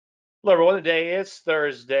Hello, everyone. Today is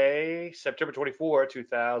Thursday, September 24,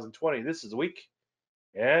 2020. This is the week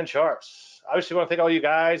and charts. Obviously, want to thank all you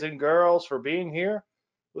guys and girls for being here.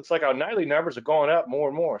 Looks like our nightly numbers are going up more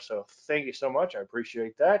and more. So thank you so much. I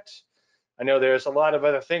appreciate that. I know there's a lot of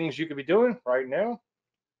other things you could be doing right now.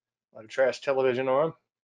 A lot of trash television on.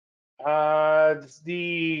 I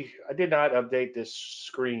did not update this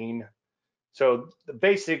screen. So the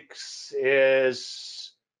basics is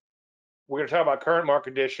we're going to talk about current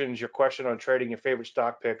market conditions, your question on trading your favorite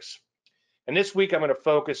stock picks. And this week, I'm going to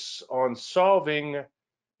focus on solving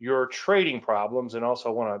your trading problems and also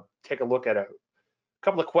want to take a look at a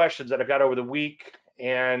couple of questions that I got over the week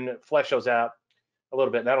and flesh those out a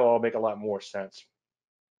little bit. And that'll all make a lot more sense.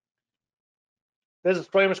 There's a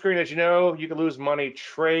disclaimer screen. As you know, you can lose money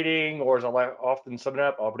trading, or as I often sum it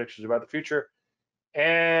up, all predictions about the future.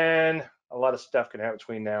 And a lot of stuff can happen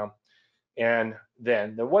between now and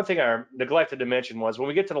then. The one thing I neglected to mention was when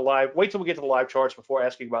we get to the live, wait till we get to the live charts before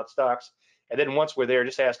asking about stocks. And then once we're there,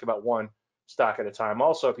 just ask about one stock at a time.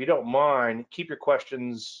 Also, if you don't mind, keep your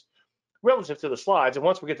questions relative to the slides. And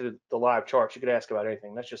once we get to the live charts, you can ask about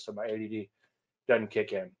anything. That's just so my ADD doesn't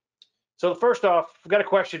kick in. So first off, we got a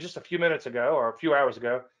question just a few minutes ago or a few hours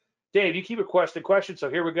ago. Dave, you keep requesting questions, so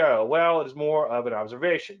here we go. Well, it is more of an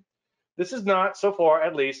observation. This is not, so far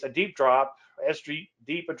at least, a deep drop, as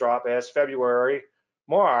deep a drop as February,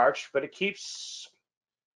 March, but it keeps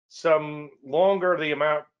some longer the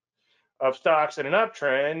amount of stocks in an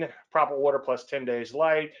uptrend. Proper order plus 10 days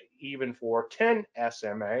light, even for 10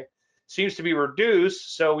 SMA, seems to be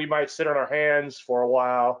reduced, so we might sit on our hands for a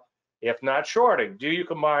while, if not shorting. Do you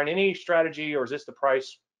combine any strategy, or is this the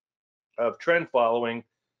price of trend following?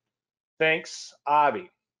 Thanks,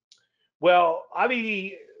 Avi. Well,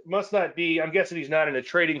 Avi must not be, I'm guessing he's not in a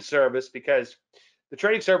trading service, because the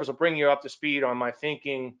trading service will bring you up to speed on my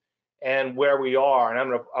thinking and where we are. And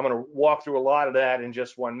I'm gonna walk through a lot of that in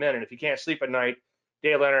just 1 minute. If you can't sleep at night,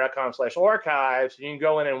 davelandry.com/archives, and you can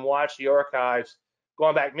go in and watch the archives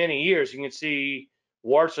going back many years. You can see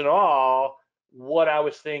warts and all what I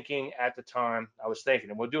was thinking at the time I was thinking.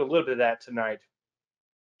 And we'll do a little bit of that tonight.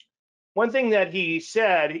 One thing that he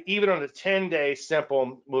said, even on the 10-day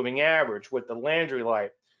simple moving average with the Landry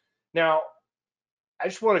light. Now, I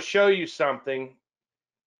just want to show you something.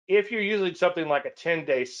 If you're using something like a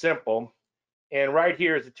 10-day simple, and right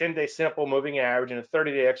here is the 10-day simple moving average and a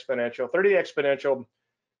 30-day exponential. 30-day exponential,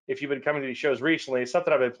 if you've been coming to these shows recently, is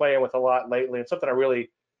something I've been playing with a lot lately. It's something I really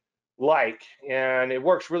like, and it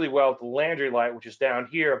works really well with the Landry light, which is down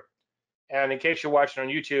here. And in case you're watching on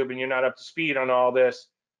YouTube and you're not up to speed on all this,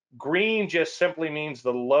 green just simply means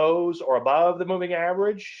the lows are above the moving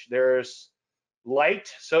average. There's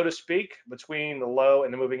light, so to speak, between the low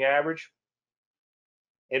and the moving average.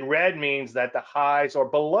 And red means that the highs are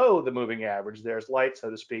below the moving average. There's light, so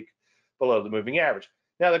to speak, below the moving average.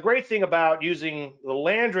 Now, the great thing about using the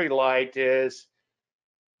Landry light is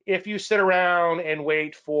if you sit around and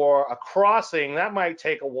wait for a crossing, that might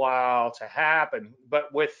take a while to happen.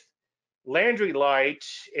 But with Landry light,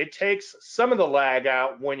 it takes some of the lag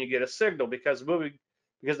out when you get a signal, because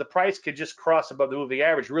the price could just cross above the moving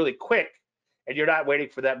average really quick, and you're not waiting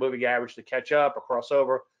for that moving average to catch up or cross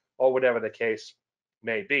over or whatever the case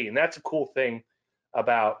may be. And that's a cool thing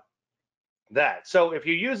about that. So if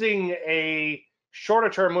you're using a shorter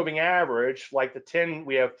term moving average like the 10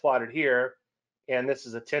 we have plotted here, and this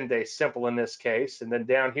is a 10-day simple in this case, and then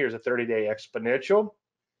down here is a 30-day exponential,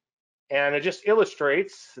 and it just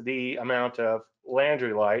illustrates the amount of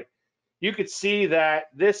Landry light. You could see that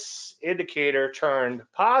this indicator turned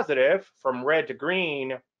positive from red to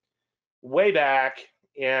green way back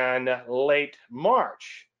in late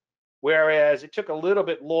March, whereas it took a little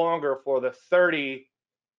bit longer for the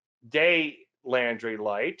 30-day Landry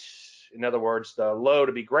light. In other words, the low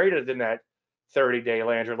to be greater than that 30-day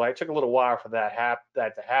Landry light. It took a little while for that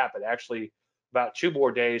to happen. Actually, about 2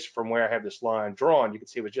 more days from where I have this line drawn. You can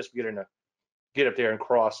see it was just beginning to get up there and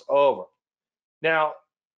cross over. Now,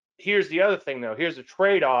 here's the other thing, though. Here's the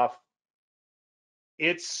trade-off.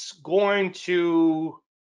 It's going to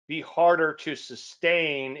be harder to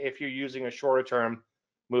sustain if you're using a shorter term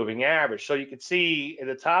moving average. So you can see in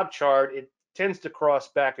the top chart, it tends to cross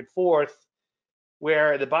back and forth,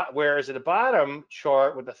 whereas at the bottom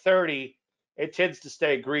chart with the 30, it tends to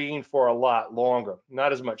stay green for a lot longer.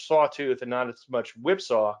 Not as much sawtooth and not as much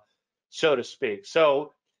whipsaw, so to speak.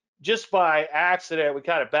 So just by accident, we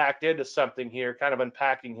kind of backed into something here, kind of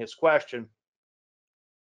unpacking his question.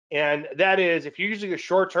 And that is, if you're using a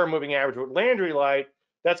short-term moving average with Landry light,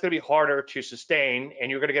 that's going to be harder to sustain,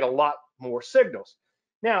 and you're going to get a lot more signals.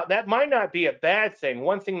 Now, that might not be a bad thing.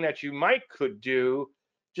 One thing that you could do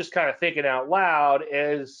just kind of thinking out loud,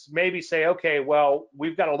 is maybe say, okay, well,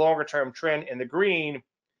 we've got a longer term trend in the green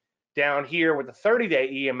down here with the 30-day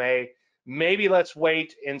EMA. Maybe let's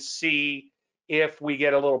wait and see if we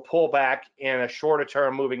get a little pullback in a shorter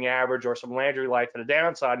term moving average or some Landry light to the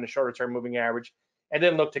downside in the shorter term moving average, and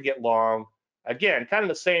then look to get long again. Kind of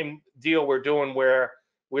the same deal we're doing where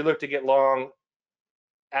we look to get long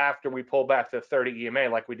after we pull back to the 30 EMA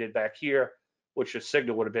like we did back here, which the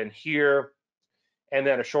signal would have been here, and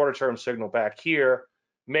then a shorter term signal back here.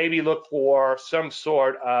 Maybe look for some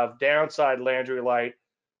sort of downside Landry light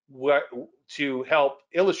to help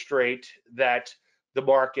illustrate that the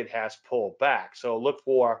market has pulled back. So look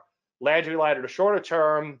for Landry light at a shorter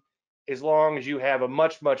term, as long as you have a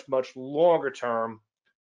much longer term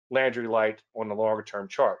Landry light on the longer term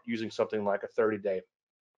chart using something like a 30-day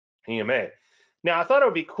EMA. Now, I thought it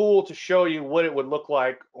would be cool to show you what it would look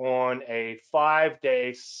like on a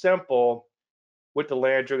 5-day simple with the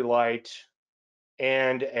Landry light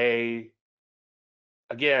and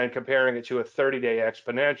again, comparing it to a 30-day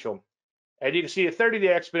exponential. And you can see a 30-day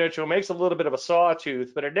exponential makes a little bit of a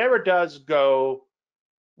sawtooth, but it never does go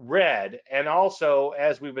red. And also,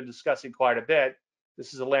 as we've been discussing quite a bit,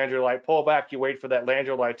 this is a Landry light pullback. You wait for that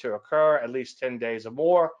Landry light to occur at least 10 days or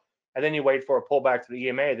more, and then you wait for a pullback to the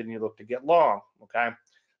EMA, then you look to get long, okay?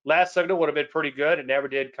 Last signal would have been pretty good. It never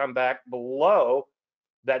did come back below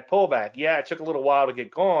that pullback. Yeah, it took a little while to get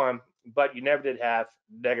going, but you never did have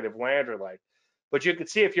negative Landry light. But you can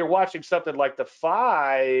see if you're watching something like the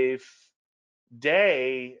 5-day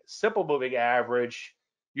simple moving average,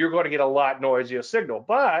 you're going to get a lot noisier signal.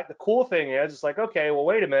 But the cool thing is, it's like, okay, well,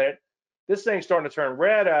 wait a minute. This thing's starting to turn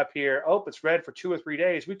red up here. Oh, it's red for 2 or 3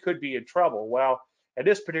 days. We could be in trouble. Well, in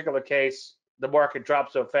this particular case, the market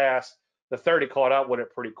dropped so fast, the 30 caught up with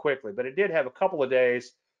it pretty quickly. But it did have a couple of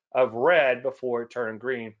days of red before it turned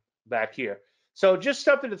green back here. So just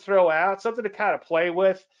something to throw out, something to kind of play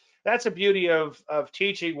with. That's the beauty of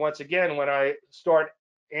teaching. Once again, when I start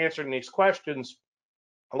answering these questions,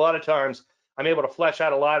 a lot of times I'm able to flesh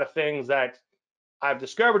out a lot of things that I've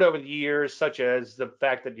discovered over the years, such as the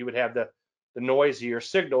fact that you would have the noisier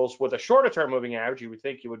signals with a shorter term moving average. You would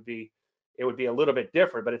think it would be a little bit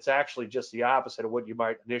different, but it's actually just the opposite of what you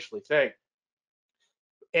might initially think.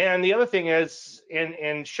 And the other thing is,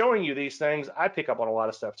 in showing you these things, I pick up on a lot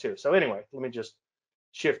of stuff too. So anyway, let me just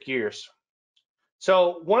shift gears.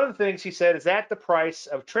 So one of the things he said, is that the price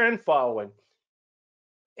of trend following?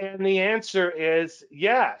 And the answer is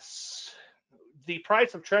yes. The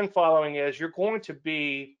price of trend following is you're going to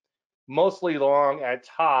be mostly long at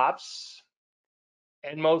tops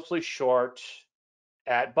and mostly short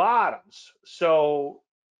at bottoms. So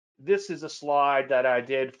this is a slide that I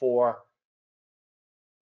did for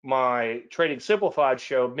my Trading Simplified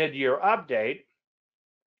show mid-year update,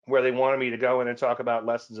 where they wanted me to go in and talk about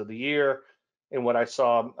lessons of the year and what I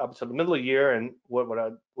saw up to the middle of the year and what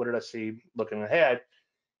did I see looking ahead.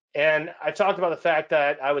 And I talked about the fact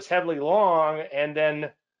that I was heavily long and then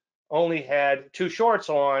only had 2 shorts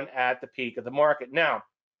on at the peak of the market. Now,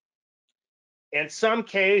 in some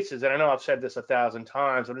cases, and I know I've said this 1,000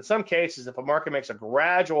 times, but in some cases, if a market makes a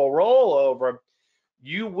gradual rollover,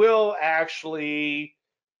 you will actually,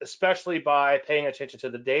 especially by paying attention to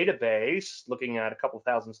the database, looking at a couple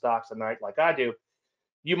thousand stocks a night like I do,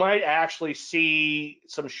 you might actually see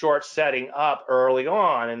some short setting up early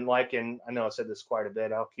on. And like I know I said this quite a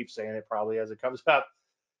bit, I'll keep saying it probably as it comes up,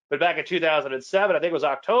 but back in 2007, I think it was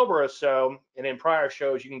October or so, and in prior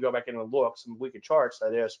shows, you can go back in and look, some weekly charts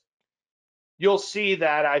that is, you'll see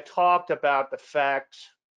that I talked about the fact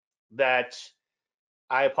that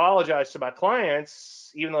I apologized to my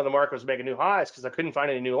clients, even though the market was making new highs, because I couldn't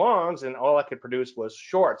find any new longs and all I could produce was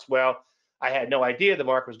shorts. Well, I had no idea the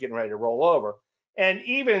market was getting ready to roll over. And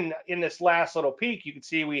even in this last little peak, you can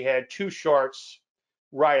see we had 2 shorts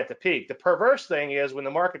right at the peak. The perverse thing is when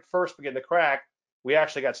the market first began to crack, we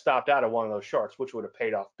actually got stopped out of one of those shorts, which would have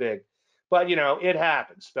paid off big. But, you know, it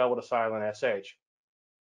happens, spelled with a silent SH.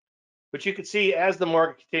 But you can see as the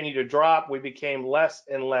market continued to drop, we became less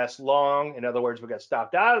and less long. In other words, we got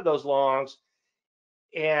stopped out of those longs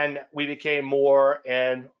and we became more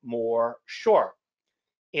and more short.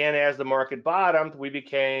 And as the market bottomed, we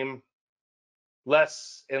became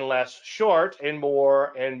less and less short and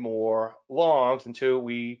more longs until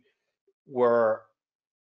we were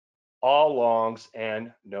all longs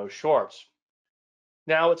and no shorts.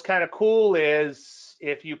 Now, what's kind of cool is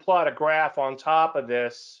if you plot a graph on top of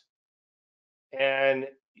this and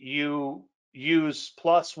you use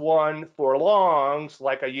 +1 for longs,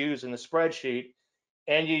 like I use in the spreadsheet,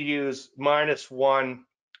 and you use -1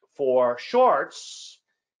 for shorts,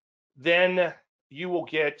 then you will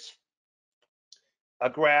get a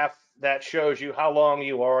graph that shows you how long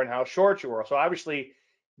you are and how short you are. So obviously,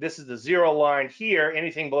 this is the zero line here.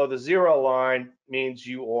 Anything below the zero line means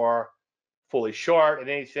you are fully short, and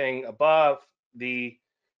anything above the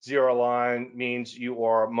zero line means you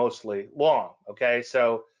are mostly long. Okay,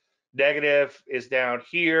 so negative is down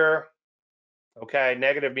here. Okay,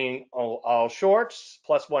 negative being all shorts,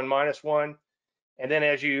 +1, -1. And then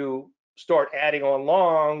as you start adding on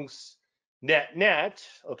longs, net,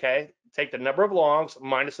 okay, take the number of longs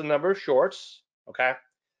minus the number of shorts, okay?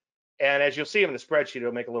 And as you'll see in the spreadsheet,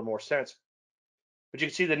 it'll make a little more sense. But you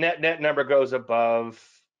can see the net number goes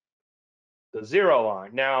above the zero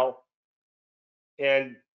line. Now,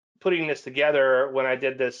 in putting this together, when I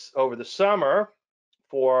did this over the summer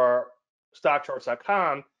for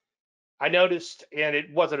stockcharts.com, I noticed, and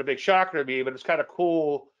it wasn't a big shocker to me, but it's kind of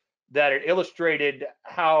cool that it illustrated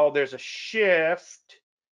how there's a shift.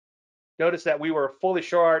 Notice that we were fully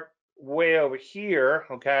short way over here,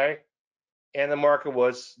 okay? And the market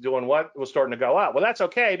was doing what? It was starting to go up. Well, that's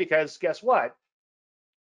okay, because guess what?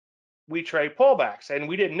 We trade pullbacks, and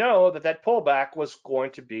we didn't know that that pullback was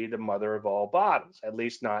going to be the mother of all bottoms, at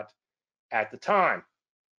least not at the time.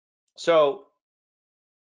 So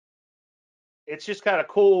it's just kind of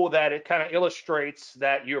cool that it kind of illustrates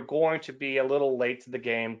that you're going to be a little late to the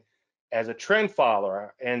game as a trend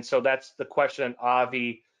follower. And so that's the question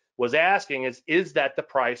Avi was asking, is that the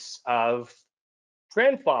price of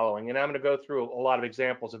trend following? And I'm going to go through a lot of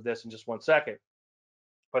examples of this in just one second.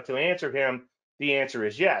 But to answer him, the answer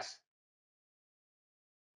is yes.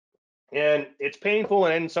 And it's painful,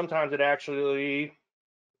 and sometimes it actually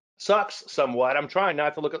sucks somewhat. I'm trying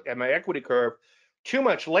not to look at my equity curve too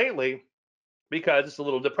much lately, because it's a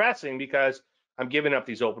little depressing, because I'm giving up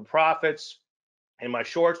these open profits and my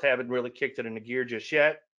shorts haven't really kicked it into gear just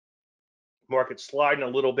yet. Market's sliding a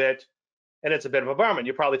little bit, and it's a bit of a bummer. And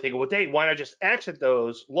you're probably thinking, well, Dave, why not just exit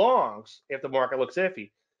those longs if the market looks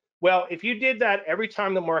iffy? Well, if you did that every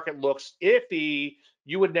time the market looks iffy,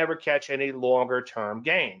 you would never catch any longer term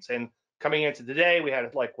gains. And coming into today, we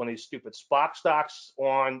had like one of these stupid SPOC stocks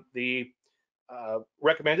on the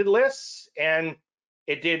recommended lists, and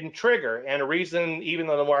it didn't trigger. And the reason, even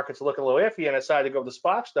though the market's looking a little iffy, and I decided to go with the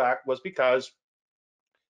SPOC stock, was because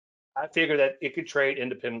I figured that it could trade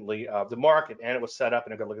independently of the market, and it was set up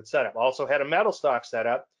in a good looking setup. Also had a metal stock set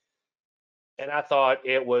up, and I thought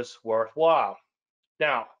it was worthwhile.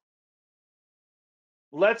 Now,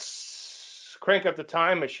 let's crank up the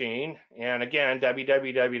time machine. And again,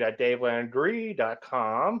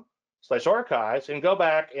 www.davelandry.com/archives, and go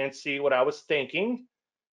back and see what I was thinking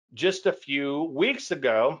just a few weeks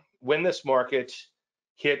ago when this market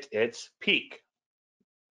hit its peak.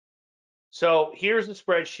 So here's the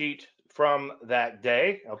spreadsheet from that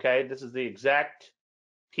day. Okay, this is the exact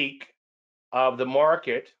peak of the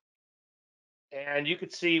market. And you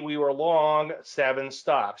could see we were long 7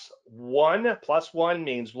 stocks. 1 + 1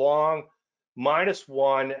 means long,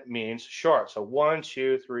 -1 means short. So 1,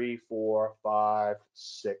 2, 3, 4, 5,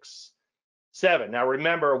 6, 7. Now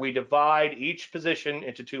remember, we divide each position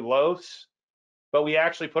into 2 loads, but we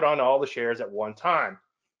actually put on all the shares at one time.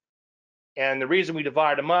 And the reason we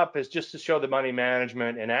divide them up is just to show the money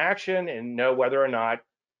management in action and know whether or not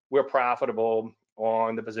we're profitable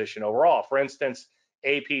on the position overall. For instance,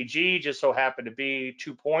 APG just so happened to be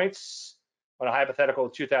 2 points on a hypothetical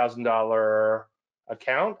 $2,000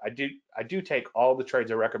 account. I do take all the trades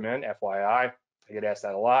I recommend, FYI. I get asked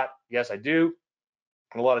that a lot. Yes, I do.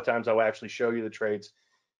 And a lot of times I'll actually show you the trades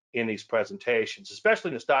in these presentations,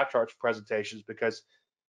 especially in the stock charts presentations, because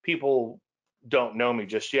people don't know me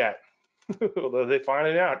just yet. Although they find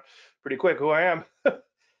it out pretty quick who I am,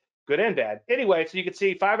 good and bad. Anyway, so you can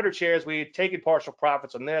see 500 shares. We had taken partial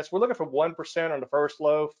profits on this. We're looking for 1% on the first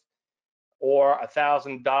loaf, or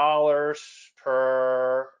 $1,000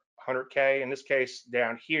 per 100K. In this case,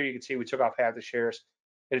 down here, you can see we took off half the shares,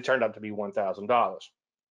 and it turned out to be $1,000.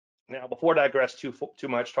 Now, before I digress too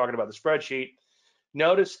much talking about the spreadsheet,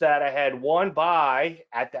 notice that I had one buy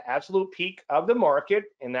at the absolute peak of the market,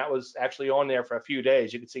 and that was actually on there for a few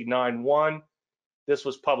days. You can see 9-1. This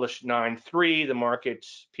was published 9-3. The market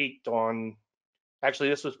peaked on, actually,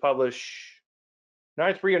 this was published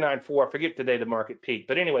 9-3 or 9-4. I forget the day the market peaked.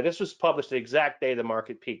 But anyway, this was published the exact day the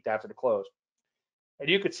market peaked after the close. And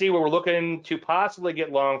you could see where we're looking to possibly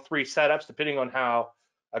get long 3 setups, depending on how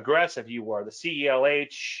aggressive you were. The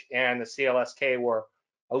CELH and the CLSK were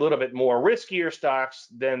a little bit more riskier stocks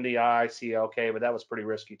than the ICLK, but that was pretty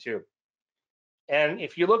risky too. And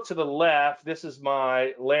if you look to the left, this is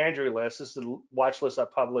my Landry list. This is the watch list I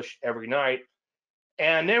publish every night.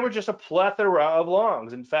 And there were just a plethora of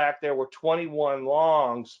longs. In fact, there were 21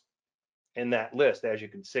 longs in that list, as you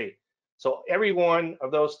can see. So every one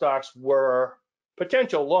of those stocks were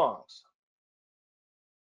potential longs.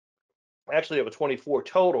 Actually, it was 24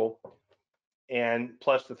 total, and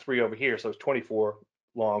plus the 3 over here, so it's 24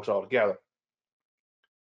 longs altogether.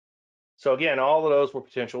 So again, all of those were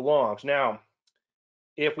potential longs. Now,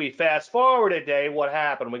 if we fast forward a day, what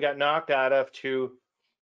happened? We got knocked out of 2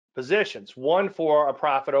 positions. One for a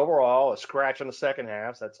profit overall, a scratch on the second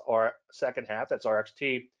half. That's our second half. That's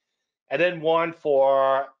RXT, and then one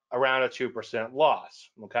for around a 2% loss.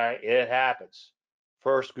 Okay, it happens.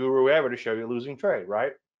 First guru ever to show you a losing trade,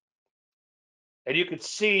 right? And you can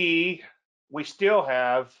see we still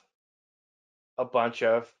have a bunch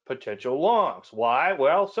of potential longs. Why?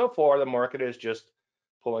 Well, so far the market is just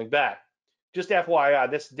pulling back. Just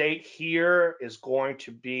FYI, this date here is going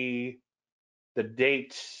to be the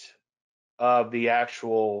date of the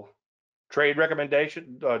actual trade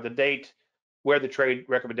recommendation, the date where the trade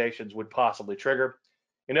recommendations would possibly trigger.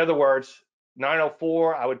 In other words,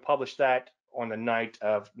 9:04, I would publish that on the night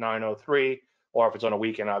of 9:03, or if it's on a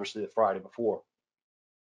weekend, obviously the Friday before.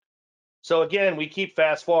 So again, we keep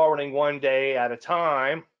fast forwarding one day at a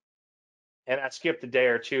time, and I skipped a day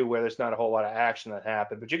or two where there's not a whole lot of action that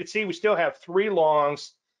happened. But you can see we still have 3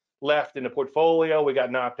 longs left in the portfolio. We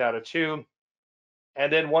got knocked out of 2.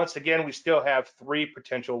 And then once again, we still have 3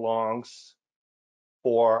 potential longs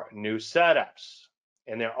for new setups,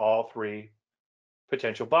 and they're all 3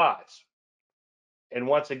 potential buys. And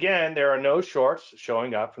once again, there are no shorts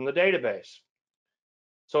showing up from the database.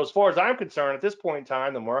 So as far as I'm concerned, at this point in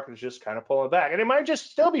time, the market is just kind of pulling back, and it might just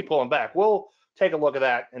still be pulling back. We'll take a look at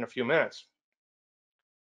that in a few minutes.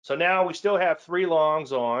 So now we still have 3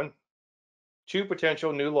 longs on, 2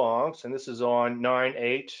 potential new longs, and this is on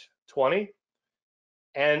 9/8/20,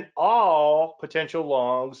 and all potential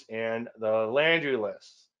longs in the Landry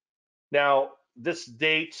list. Now, this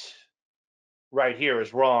date right here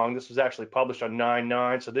is wrong. This was actually published on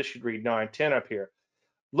 9/9, so this should read 9/10 up here.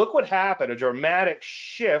 Look what happened, a dramatic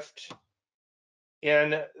shift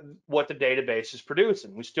in what the database is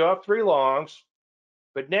producing. We still have 3 longs,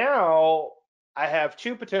 but now I have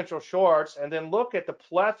 2 potential shorts, and then look at the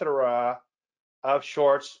plethora of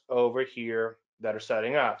shorts over here that are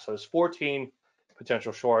setting up. So there's 14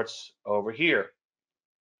 potential shorts over here.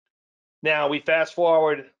 Now we fast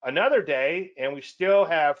forward another day, and we still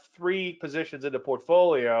have 3 positions in the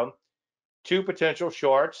portfolio, 2 potential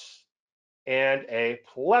shorts, and a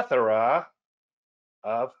plethora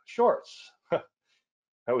of shorts.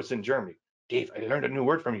 I was in Germany. Dave, I learned a new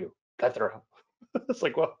word from you, plethora. It's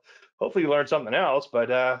like, well, hopefully you learned something else, but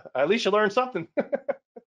at least you learned something.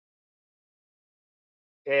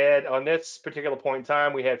 And on this particular point in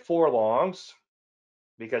time, we had 4 longs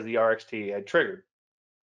because the RXT had triggered.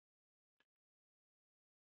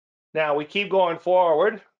 Now we keep going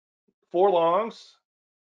forward, 4 longs,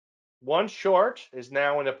 1 short is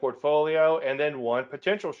now in the portfolio, and then 1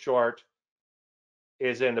 potential short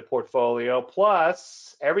is in the portfolio,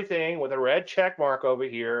 plus everything with a red check mark over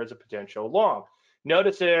here is a potential long.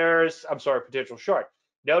 Notice potential short.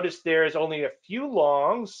 Notice there's only a few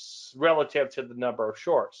longs relative to the number of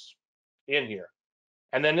shorts in here.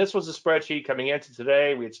 And then this was a spreadsheet coming into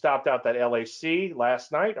today. We had stopped out that LAC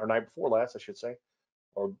last night, or night before last, I should say,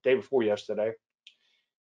 or day before yesterday.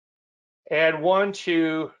 And 1,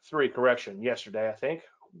 2, 3, correction, yesterday, I think.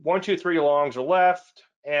 1, 2, 3 longs are left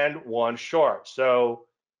and 1 short. So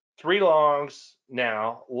 3 longs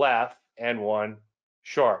now left and 1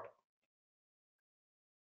 short.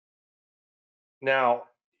 Now,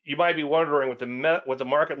 you might be wondering, with the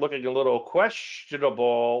market looking a little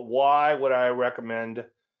questionable, why would I recommend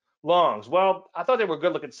longs? Well, I thought they were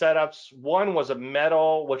good looking setups. One was a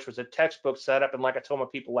metal, which was a textbook setup, and like I told my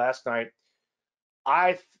people last night,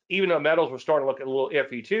 even though metals were starting to look a little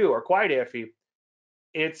iffy too, or quite iffy,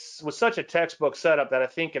 it was such a textbook setup that I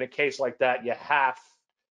think in a case like that, you have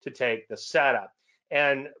to take the setup.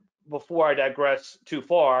 And before I digress too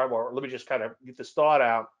far, or let me just kind of get this thought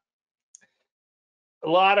out. A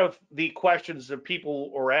lot of the questions that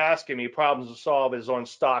people were asking me, problems to solve, is on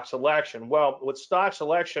stock selection. Well, with stock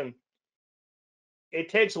selection, it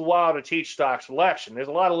takes a while to teach stock selection. There's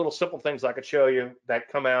a lot of little simple things I could show you that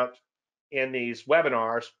come out in these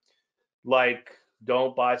webinars, like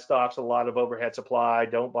don't buy stocks with a lot of overhead supply,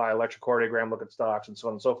 don't buy electrocardiogram looking stocks, and so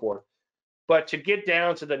on and so forth. But to get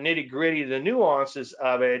down to the nitty gritty, the nuances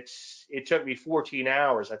of it, it took me 14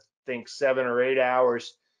 hours, I think 7 or 8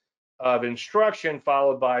 hours of instruction,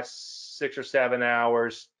 followed by 6 or 7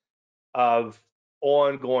 hours of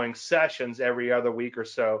ongoing sessions every other week or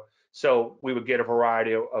so. So we would get a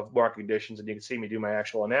variety of market conditions, and you can see me do my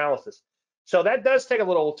actual analysis. So that does take a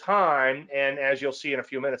little time, and as you'll see in a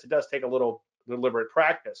few minutes, it does take a little deliberate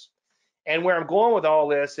practice. And where I'm going with all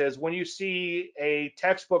this is when you see a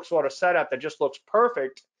textbook sort of setup that just looks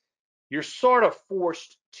perfect, you're sort of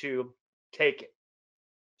forced to take it.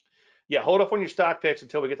 Yeah, hold up on your stock picks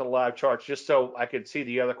until we get to the live charts, just so I could see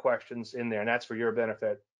the other questions in there, and that's for your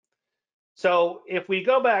benefit. So if we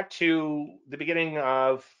go back to the beginning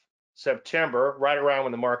of September, right around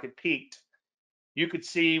when the market peaked, you could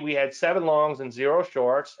see we had 7 longs and 0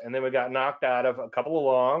 shorts, and then we got knocked out of a couple of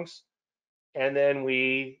longs, and then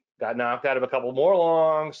we got knocked out of a couple more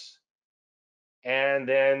longs, and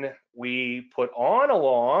then we put on a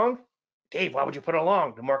long. Dave, why would you put it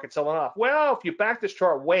long? The market's selling off. Well, if you back this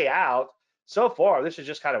chart way out, so far, this is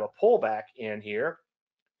just kind of a pullback in here.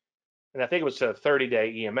 And I think it was a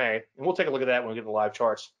 30-day EMA. And we'll take a look at that when we get the live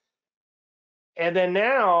charts. And then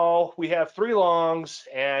now we have 3 longs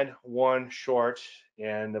and 1 short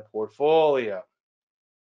in the portfolio.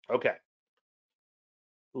 Okay.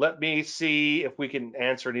 Let me see if we can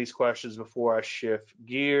answer these questions before I shift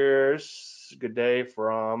gears. Good day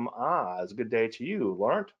from Oz. Good day to you,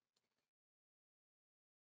 Laurent.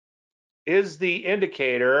 Is the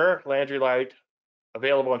indicator Landry Light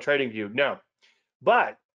available on TradingView? No.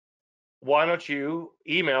 But why don't you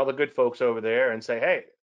email the good folks over there and say, hey,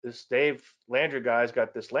 this Dave Landry guy's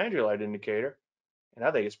got this Landry Light indicator, and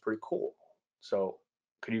I think it's pretty cool. So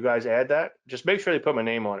could you guys add that? Just make sure they put my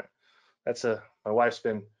name on it. That's my wife's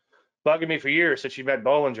been bugging me for years since she met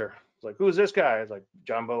Bollinger. It's like, who's this guy? It's like,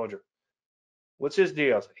 John Bollinger. What's his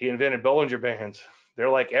deal? He invented Bollinger Bands. They're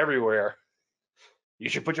like everywhere. You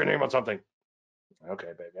should put your name on something. Okay,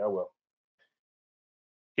 baby, I will.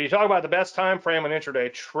 Can you talk about the best time frame on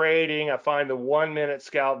intraday trading? I find the 1-minute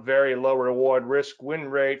scalp very low reward, risk win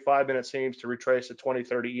rate. 5 minutes seems to retrace the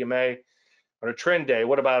 20-30 EMA on a trend day.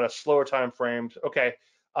 What about a slower time frame? Okay.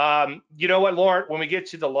 You know what, Lauren? When we get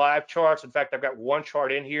to the live charts, in fact, I've got one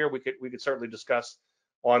chart in here. We could certainly discuss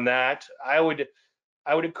on that. I would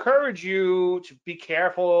encourage you to be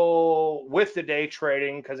careful with the day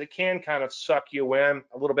trading because it can kind of suck you in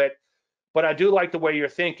a little bit. But I do like the way you're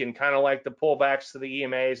thinking, kind of like the pullbacks to the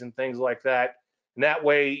EMAs and things like that. And that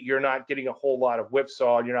way you're not getting a whole lot of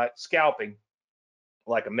whipsaw and you're not scalping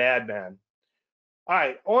like a madman. All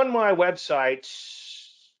right, on my website,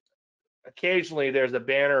 occasionally there's a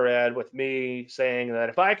banner ad with me saying that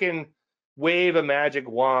if I can wave a magic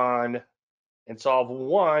wand and solve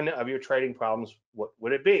one of your trading problems, what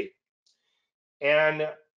would it be? And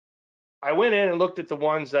I went in and looked at the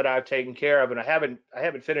ones that I've taken care of, and I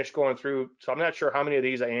haven't finished going through, so I'm not sure how many of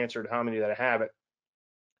these I answered, how many that I haven't.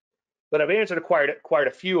 But I've answered quite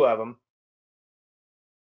a few of them.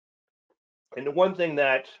 And the one thing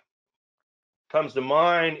that comes to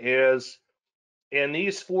mind is in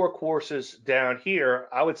these 4 courses down here,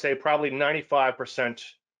 I would say probably 95%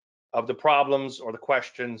 of the problems or the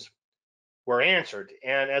questions were answered.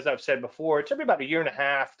 And as I've said before, it took me about 1.5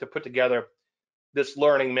 years to put together this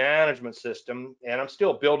learning management system, and I'm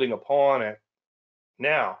still building upon it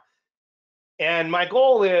now. And my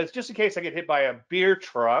goal is, just in case I get hit by a beer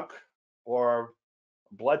truck or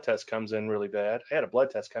a blood test comes in really bad. I had a blood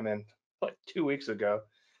test come in like 2 weeks ago,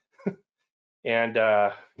 and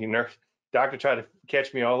doctor tried to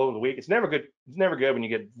catch me all over the week. It's never good. It's never good when you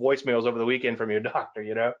get voicemails over the weekend from your doctor.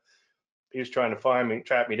 He was trying to find me,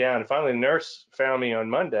 track me down. And finally, the nurse found me on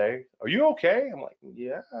Monday. Are you okay? I'm like,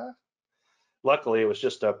 yeah. Luckily, it was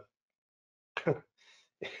just a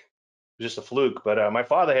fluke. But my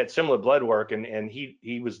father had similar blood work, and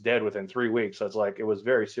he was dead within 3 weeks. So it's like it was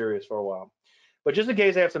very serious for a while. But just in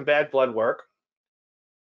case I have some bad blood work,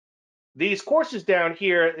 these courses down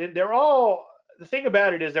here, the thing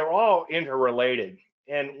about it is they're all interrelated.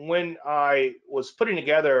 And when I was putting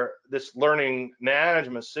together this learning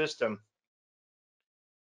management system,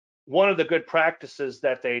 one of the good practices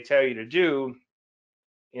that they tell you to do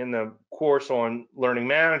in the course on learning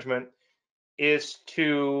management is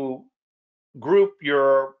to group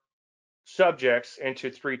your subjects into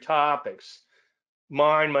 3 topics: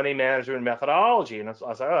 mind, money management, and methodology. And I was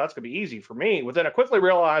like, oh, that's gonna be easy for me. But then I quickly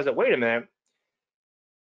realized that, wait a minute,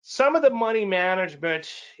 some of the money management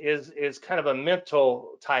is kind of a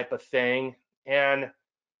mental type of thing, and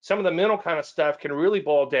some of the mental kind of stuff can really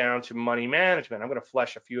boil down to money management. I'm going to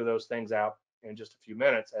flesh a few of those things out in just a few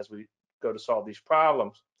minutes as we go to solve these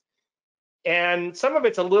problems. And some of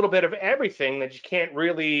it's a little bit of everything that you can't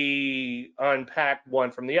really unpack one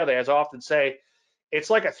from the other. As I often say, it's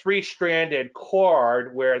like a 3-stranded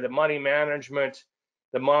cord where the money management,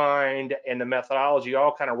 the mind, and the methodology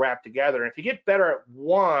all kind of wrap together. And if you get better at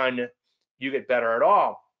one, you get better at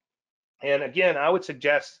all. And again, I would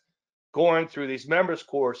suggest going through these members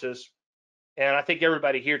courses. And I think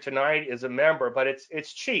everybody here tonight is a member, but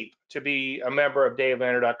it's cheap to be a member of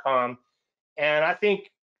DaveLandry.com. And I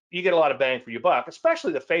think you get a lot of bang for your buck,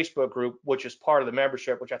 especially the Facebook group, which is part of the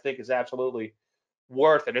membership, which I think is absolutely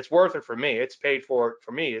worth it. It's worth it for me. It's paid for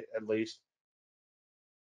me at least.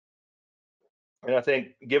 And I think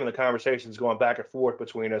given the conversations going back and forth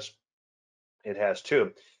between us, it has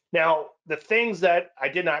too. Now, the things that I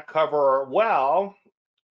did not cover well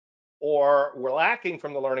or were lacking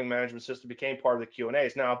from the learning management system became part of the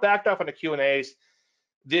Q&As. Now, I backed off on the Q&As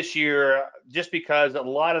this year just because a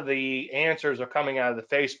lot of the answers are coming out of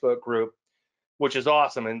the Facebook group, which is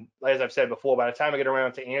awesome. And as I've said before, by the time I get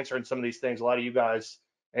around to answering some of these things, a lot of you guys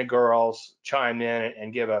and girls chime in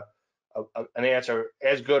and give an answer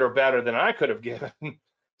as good or better than I could have given.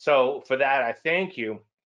 So for that, I thank you.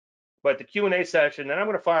 But the Q&A session, and I'm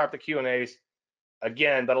going to fire up the Q&As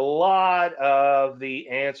again, but a lot of the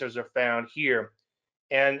answers are found here.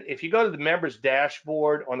 And if you go to the members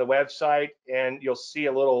dashboard on the website, and you'll see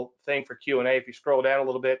a little thing for Q&A. If you scroll down a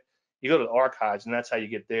little bit, you go to the archives, and that's how you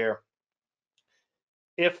get there.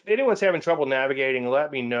 If anyone's having trouble navigating,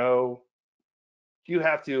 let me know. You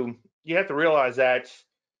have to realize that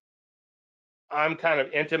I'm kind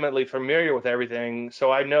of intimately familiar with everything,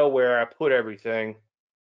 so I know where I put everything,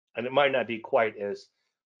 and it might not be quite as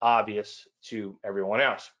obvious to everyone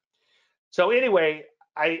else. So anyway,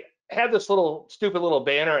 I have this little stupid little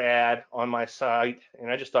banner ad on my site, and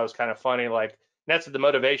I just thought it was kind of funny. Like, that's what the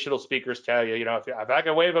motivational speakers tell you. You know, if I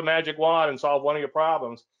can wave a magic wand and solve one of your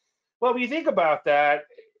problems. Well, when you think about that,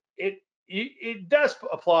 it does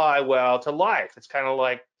apply well to life. It's kind of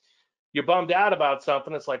like you're bummed out about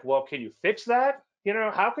something. It's like, well, can you fix that? You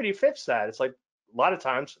know, how can you fix that? It's like a lot of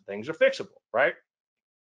times things are fixable, right?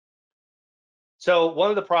 So one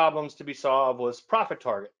of the problems to be solved was profit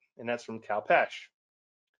target, and that's from Cal Pesh.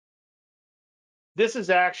 This is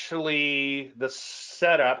actually the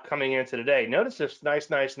setup coming into today. Notice this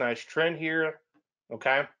nice trend here,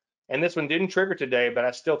 okay? And this one didn't trigger today, but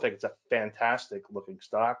I still think it's a fantastic looking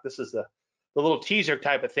stock. This is the little teaser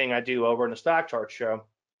type of thing I do over in the stock chart show.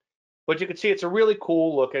 But you can see it's a really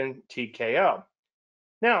cool looking TKO.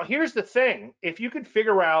 Now, here's the thing. If you can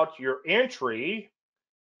figure out your entry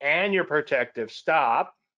and your protective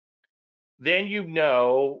stop, then you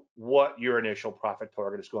know what your initial profit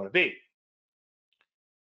target is going to be.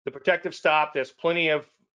 The protective stop, there's plenty of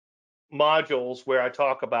modules where I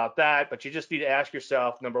talk about that, but you just need to ask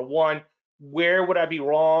yourself, number one, where would I be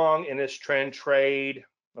wrong in this trend trade,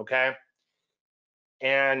 okay?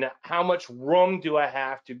 And how much room do I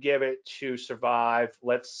have to give it to survive,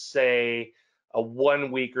 let's say, a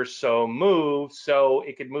 1 week or so move, so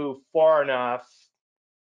it could move far enough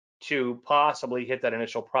to possibly hit that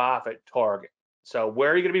initial profit target. So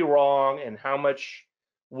where are you going to be wrong, and how much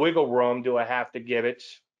wiggle room do I have to give it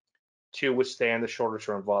to withstand the shorter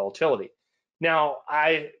term volatility? Now,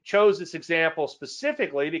 I chose this example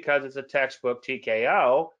specifically because it's a textbook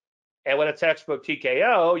TKO. And with a textbook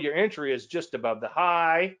TKO, your entry is just above the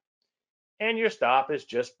high and your stop is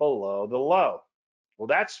just below the low. Well,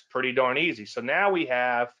 that's pretty darn easy. So now we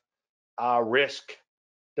have risk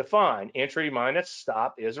defined. Entry minus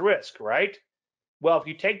stop is risk, right? Well, if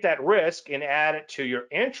you take that risk and add it to your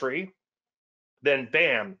entry, then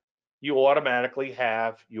bam, you automatically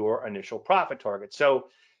have your initial profit target. So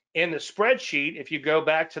in the spreadsheet, if you go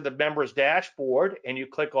back to the members dashboard and you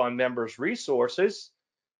click on members resources,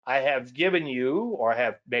 I have given you, or I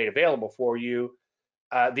have made available for you,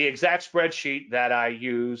 the exact spreadsheet that I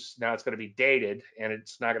use. Now it's going to be dated and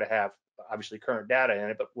it's not going to have obviously current data in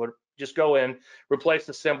it, but we'll just go in, replace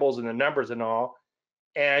the symbols and the numbers and all,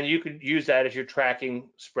 and you can use that as your tracking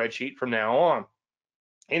spreadsheet from now on.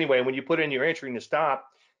 Anyway, when you put in your entry and the stop,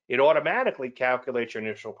 it automatically calculates your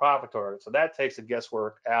initial profit target. So that takes the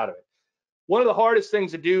guesswork out of it. One of the hardest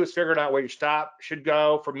things to do is figuring out where your stop should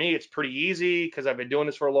go. For me, it's pretty easy because I've been doing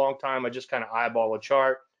this for a long time. I just kind of eyeball a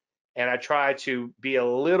chart and I try to be a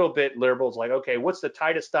little bit liberal. It's like, okay, what's the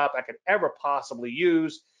tightest stop I could ever possibly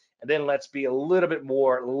use? And then let's be a little bit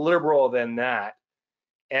more liberal than that.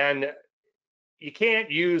 And you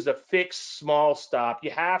can't use a fixed small stop.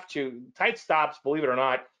 You have to, tight stops, believe it or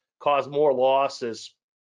not, cause more losses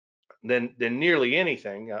than nearly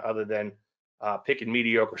anything other than picking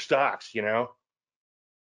mediocre stocks, you know,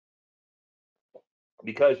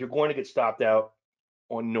 because you're going to get stopped out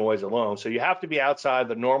on noise alone. So you have to be outside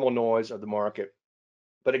the normal noise of the market.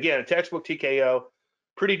 But again, a textbook TKO,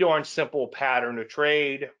 pretty darn simple pattern to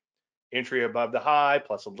trade. Entry above the high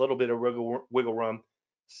plus a little bit of wiggle room,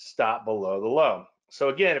 stop below the low. So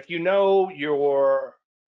again, if you know your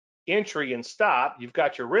entry and stop, you've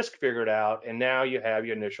got your risk figured out, and now you have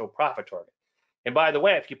your initial profit target. And by the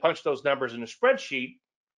way, if you punch those numbers in a spreadsheet,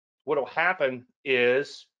 what will happen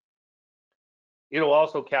is it'll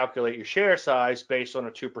also calculate your share size based on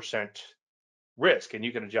a 2% risk, and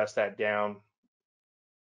you can adjust that down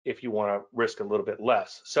if you want to risk a little bit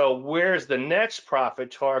less. So where's the next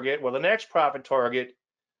profit target? Well, the next profit target,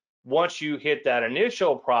 once you hit that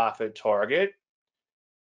initial profit target,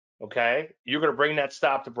 okay, you're going to bring that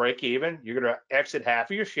stop to break even. You're going to exit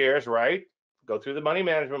half of your shares, right? Go through the money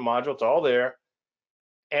management module, it's all there.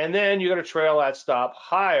 And then you're going to trail that stop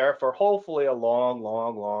higher for hopefully a long,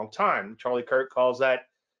 long, long time. Charlie Kirk calls that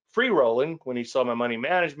free rolling. When he saw my money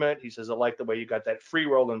management, he says, I like the way you got that free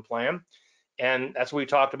rolling plan. And that's what we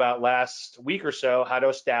talked about last week or so, how to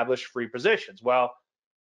establish free positions. Well,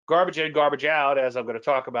 garbage in, garbage out, as I'm going to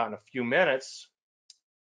talk about in a few minutes.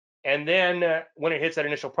 And then when it hits that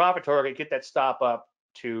initial profit target, get that stop up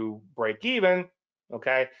to break even.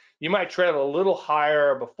 Okay, you might trail a little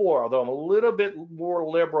higher before, although I'm a little bit more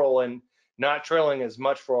liberal and not trailing as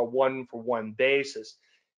much for a one-for-one basis.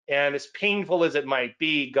 And as painful as it might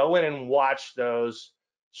be, go in and watch those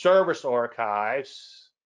service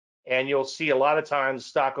archives, and you'll see a lot of times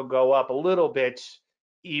stock will go up a little bit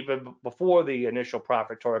even before the initial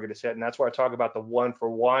profit target is hit. And that's where I talk about the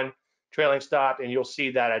one-for-one trailing stop, and you'll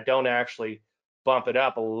see that I don't actually bump it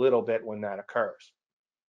up a little bit when that occurs.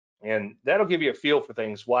 And that'll give you a feel for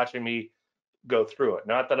things watching me go through it.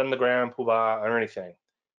 Not that I'm the grand poobah or anything.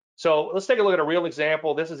 So let's take a look at a real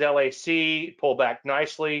example. This is LAC, pull back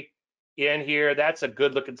nicely in here. That's a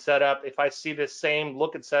good looking setup. If I see this same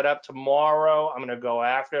looking setup tomorrow, I'm going to go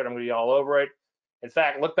after it. I'm going to be all over it. In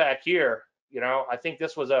fact, look back here. You know, I think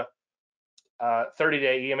this was a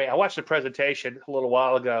 30-day EMA. I watched the presentation a little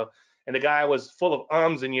while ago, and the guy was full of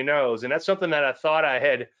ums and you knows, and that's something that I thought I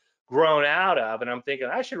had grown out of. And I'm thinking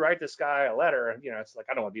I should write this guy a letter. You know, it's like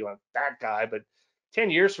I don't want to be like that guy, but 10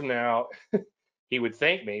 years from now, he would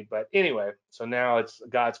thank me. But anyway, so now it's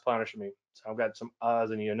God's punishing me. So I've got some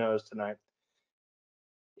uhs and you knows tonight.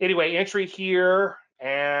 Anyway, entry here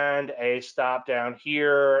and a stop down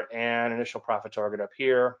here and initial profit target up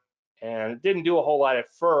here. And it didn't do a whole lot at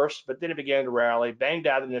first, but then it began to rally, banged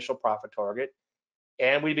out the initial profit target,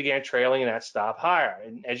 and we began trailing that stop higher.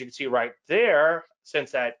 And as you can see right there,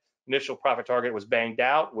 since that initial profit target was banged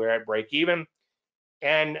out, we're at break even.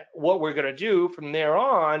 And what we're going to do from there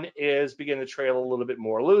on is begin to trail a little bit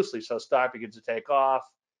more loosely. So stock begins to take off,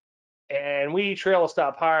 and we trail a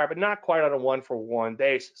stop higher, but not quite on a one-for-one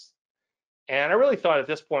basis. And I really thought at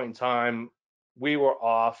this point in time, we were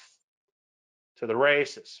off to the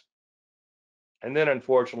races. And then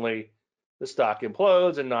unfortunately, the stock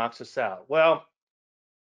implodes and knocks us out. Well,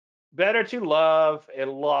 better to love and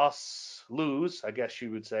lose, I guess you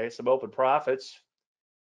would say, some open profits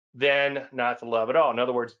than not to love at all. In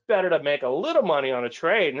other words, better to make a little money on a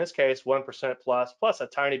trade, in this case 1% plus a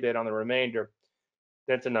tiny bit on the remainder,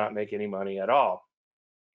 than to not make any money at all.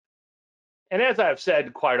 And as I've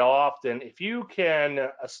said quite often, if you can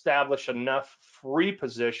establish enough free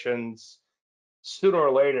positions, sooner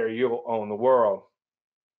or later you'll own the world.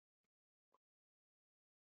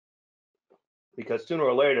 Because sooner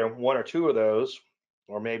or later, one or two of those,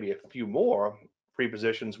 or maybe a few more free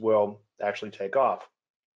positions will actually take off.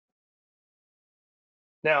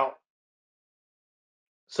 Now,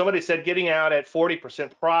 somebody said getting out at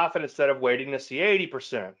 40% profit instead of waiting to see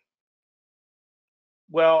 80%.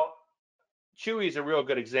 Well, Chewy is a real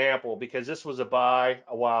good example because this was a buy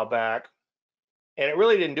a while back, and it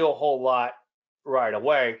really didn't do a whole lot right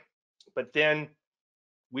away. But then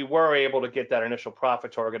we were able to get that initial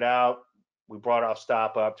profit target out. We brought our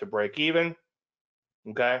stop up to break even.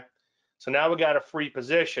 Okay, so now we got a free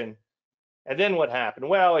position. And then what happened?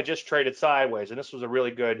 Well, it just traded sideways, and this was a really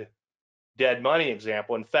good dead money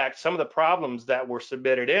example. In fact, some of the problems that were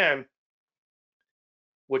submitted in,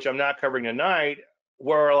 which I'm not covering tonight,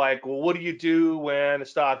 were like, well, what do you do when the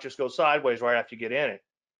stock just goes sideways right after you get in it?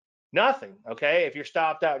 Nothing, okay? If you're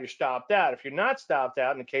stopped out, you're stopped out. If you're not stopped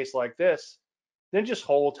out in a case like this, then just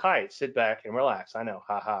hold tight, sit back and relax. I know,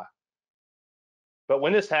 haha. But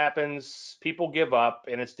when this happens, people give up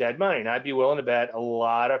and it's dead money. And I'd be willing to bet a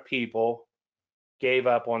lot of people gave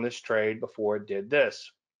up on this trade before it did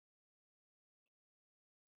this.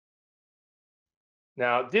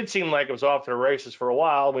 Now, it did seem like it was off to the races for a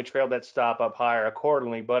while, and we trailed that stop up higher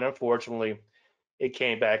accordingly, but unfortunately, it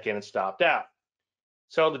came back in and stopped out.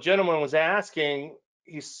 So the gentleman was asking,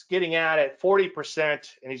 he's getting out at 40%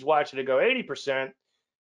 and he's watching it go 80%.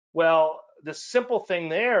 Well, the simple thing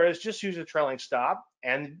there is just use a trailing stop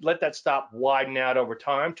and let that stop widen out over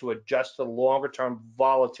time to adjust to the longer term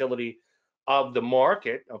volatility of the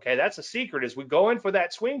market. Okay, that's a secret, is we go in for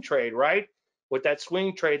that swing trade, right? With that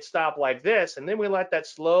swing trade stop like this, and then we let that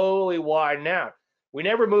slowly widen out. We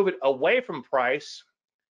never move it away from price.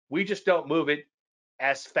 We just don't move it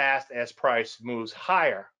as fast as price moves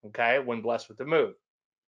higher, okay, when blessed with the move.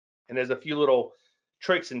 And there's a few little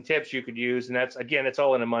tricks and tips you could use, and that's, again, it's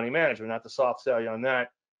all in the money management, not to soft sell you on that.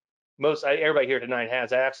 Everybody here tonight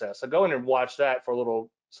has access, so go in and watch that for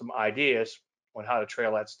some ideas on how to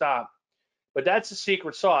trail that stop. But that's the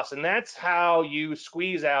secret sauce, and that's how you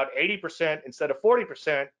squeeze out 80% instead of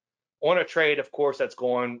 40% on a trade, of course, that's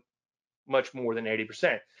going much more than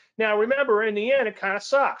 80%. Now, remember, in the end, it kind of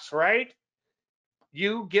sucks, right?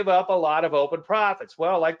 You give up a lot of open profits.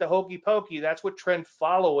 Well, like the hokey pokey, that's what trend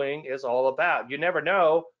following is all about. You never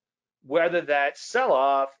know whether that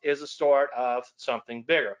sell-off is a start of something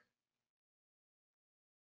bigger.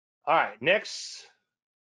 All right, next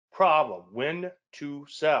problem, when to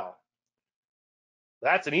sell.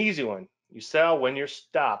 That's an easy one. You sell when your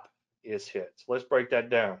stop is hit. So let's break that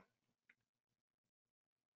down.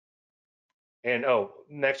 And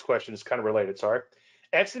next question is kind of related, sorry.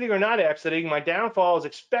 Exiting or not exiting, my downfall is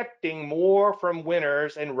expecting more from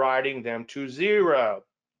winners and riding them to zero.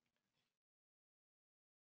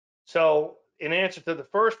 So in answer to the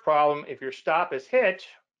first problem, if your stop is hit,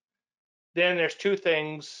 then there's two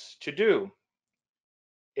things to do.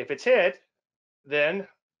 If it's hit, then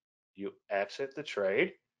you exit the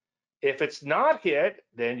trade. If it's not hit,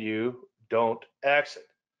 then you don't exit.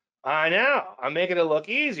 I know, I'm making it look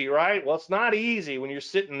easy, right? Well, it's not easy when you're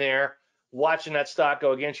sitting there watching that stock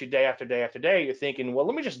go against you day after day after day. You're thinking, well,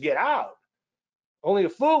 let me just get out. Only a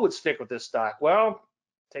fool would stick with this stock. Well,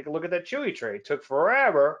 take a look at that Chewy trade. It took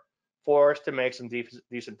forever for us to make some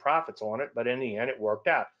decent profits on it, but in the end, it worked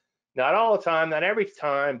out. Not all the time, not every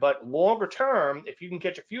time, but longer term, if you can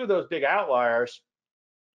catch a few of those big outliers,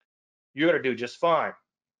 you're going to do just fine.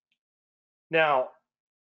 Now,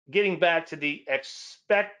 getting back to the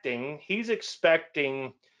expecting, he's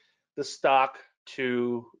expecting the stock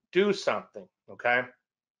to do something, okay?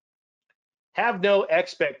 Have no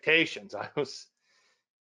expectations. I was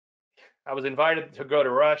invited to go to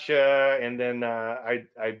Russia, and then I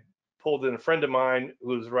pulled in a friend of mine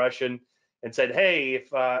who's Russian and said, hey,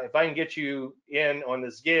 if I can get you in on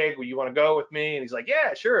this gig, will you want to go with me? And he's like,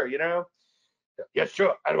 yeah, sure, yeah,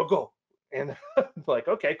 sure, I will go. And I'm like,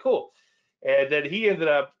 okay, cool. And then he ended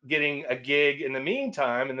up getting a gig in the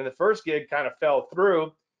meantime, and then the first gig kind of fell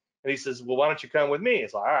through. And he says, well, why don't you come with me?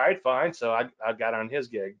 It's like, all right, fine. So I got on his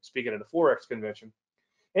gig, speaking at the Forex convention.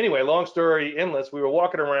 Anyway, long story endless, we were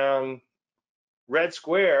walking around Red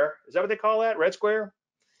Square. Is that what they call that? Red Square?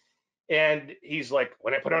 And he's like,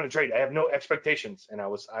 when I put on a trade, I have no expectations. And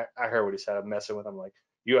I heard what he said. I'm messing with him. I'm like,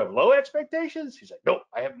 you have low expectations? He's like, no,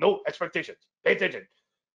 I have no expectations. Pay attention.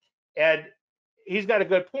 And he's got a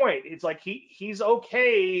good point. It's like he's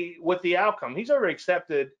okay with the outcome. He's already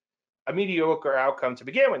accepted a mediocre outcome to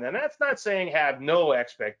begin with. And that's not saying have no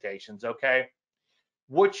expectations, okay?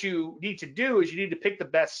 What you need to do is you need to pick the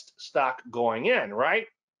best stock going in, right?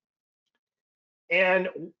 And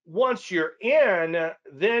once you're in,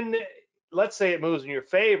 then let's say it moves in your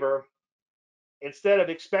favor. Instead of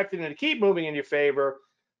expecting it to keep moving in your favor,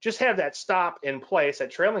 just have that stop in place, that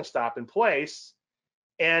trailing stop in place.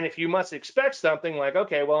 And if you must expect something like,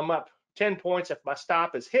 okay, well, I'm up 10 points if my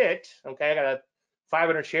stop is hit, okay, I got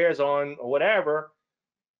 500 shares on or whatever,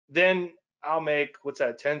 then I'll make, what's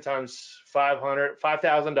that, 10 times 500,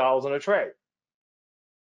 $5,000 on a trade.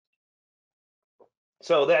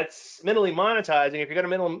 So that's mentally monetizing. If you're going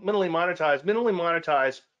to mentally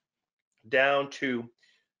monetize down to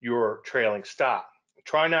your trailing stop.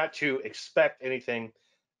 Try not to expect anything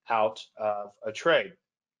out of a trade.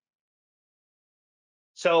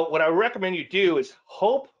 So what I recommend you do is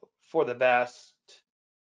hope for the best,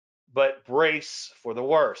 but brace for the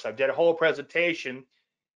worst. I did a whole presentation,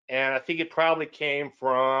 and I think it probably came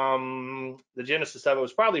from the genesis of it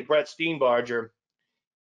was probably Brett Steenbarger,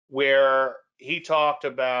 where he talked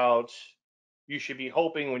about you should be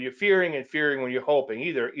hoping when you're fearing and fearing when you're hoping.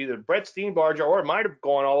 Either Brett Steenbarger, or it might have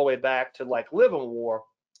gone all the way back to like Livermore.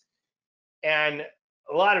 And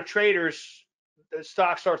a lot of traders, the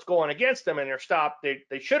stock starts going against them and they're stopped.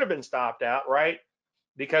 They should have been stopped out, right?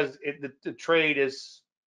 Because the trade is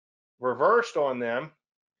reversed on them,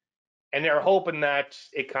 and they're hoping that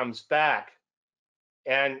it comes back.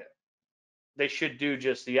 And they should do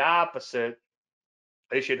just the opposite.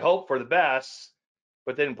 They should hope for the best,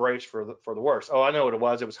 but then brace for the worst. Oh, I know what it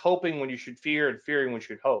was. It was hoping when you should fear and fearing when you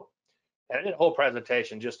should hope. And I did a whole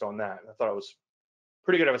presentation just on that. I thought it was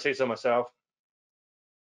pretty good if I say so myself.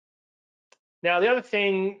 Now, the other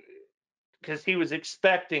thing, because he was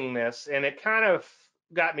expecting this, and it kind of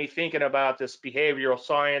got me thinking about this behavioral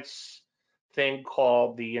science thing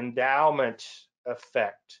called the endowment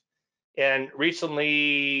effect. And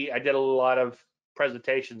recently, I did a lot of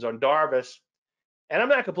presentations on Darvis, And I'm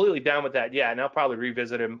not completely done with that yet, and I'll probably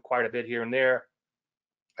revisit him quite a bit here and there.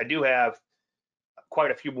 I do have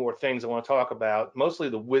quite a few more things I want to talk about, mostly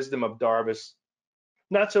the wisdom of Darvis,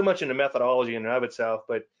 not so much in the methodology in and of itself,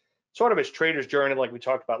 but sort of his trader's journey, like we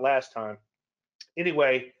talked about last time.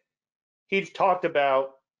 Anyway, he talked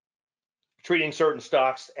about treating certain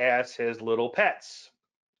stocks as his little pets,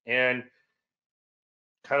 and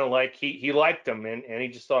kind of like he liked them, and he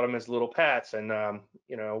just thought of them as little pets, and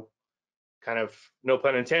kind of, no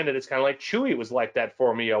pun intended, it's kind of like Chewy was like that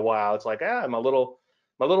for me a while. It's like, my little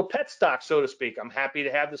pet stock, so to speak. I'm happy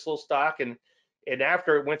to have this little stock, and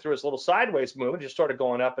after it went through its little sideways move, it just started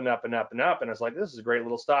going up and up and up and up, and I was like, this is a great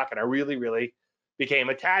little stock, and I really, really became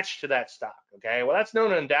attached to that stock. Okay, well, that's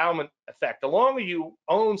known as endowment effect. The longer you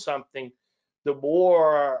own something, the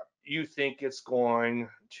more you think it's going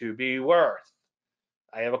to be worth.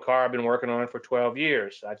 I have a car I've been working on for 12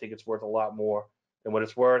 years. I think it's worth a lot more than what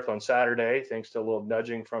it's worth on Saturday, thanks to a little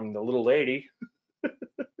nudging from the little lady.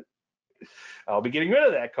 I'll be getting rid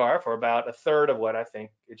of that car for about a third of what I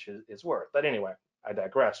think it's worth. But anyway, I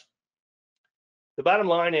digress. The bottom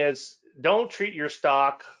line is, don't treat your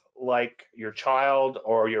stock like your child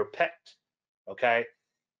or your pet, okay?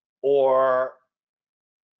 Or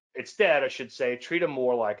instead, I should say, treat them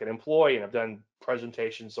more like an employee. And I've done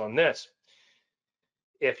presentations on this.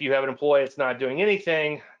 If you have an employee that's not doing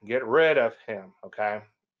anything, get rid of him, okay?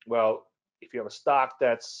 Well, if you have a stock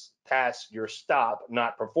that's past your stop,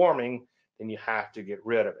 not performing, then you have to get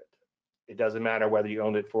rid of it. It doesn't matter whether you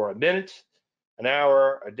owned it for a minute, an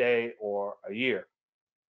hour, a day, or a year.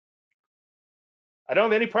 I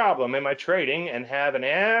don't have any problem in my trading and have an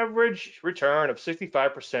average return of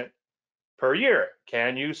 65% per year.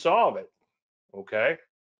 Can you solve it? Okay.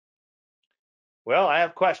 Well, I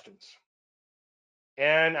have questions.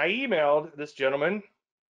 And I emailed this gentleman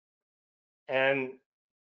and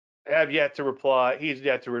have yet to reply. He's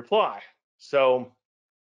yet to reply. So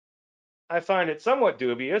I find it somewhat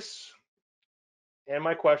dubious. And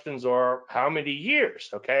my questions are, how many years?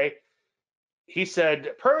 Okay. He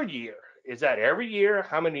said per year. Is that every year?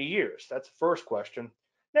 How many years? That's the first question.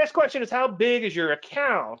 Next question is, how big is your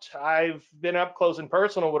account? I've been up close and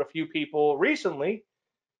personal with a few people recently,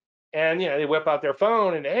 and they whip out their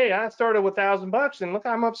phone and, hey, I started with $1,000 and look,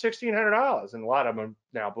 I'm up $1,600, and a lot of them are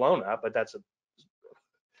now blown up, but that's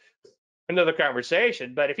another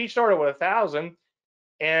conversation. But if he started with 1,000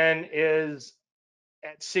 and is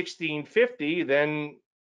at 1,650, then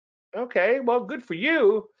okay, well, good for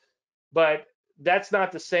you, but that's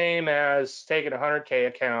not the same as taking a 100K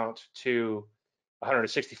account to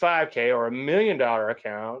 165K or $1 million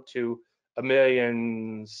account to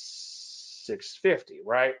 $1,650,000,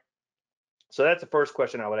 right? So that's the first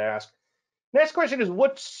question I would ask. Next question is,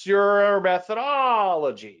 what's your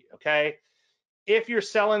methodology? Okay, if you're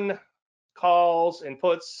selling calls and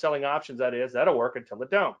puts, selling options, that is, that'll work until it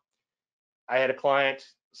don't. I had a client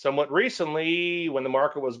somewhat recently when the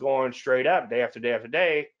market was going straight up day after day after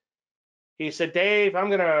day. He said, Dave, I'm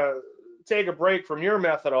going to take a break from your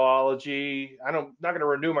methodology. I'm not going to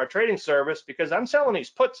renew my trading service because I'm selling these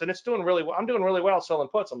puts and it's doing really well. I'm doing really well selling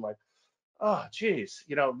puts. I'm like, oh, geez,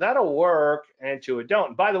 that'll work until it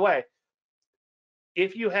don't. By the way,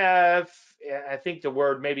 if you have, I think the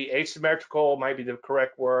word maybe asymmetrical might be the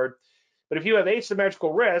correct word, but if you have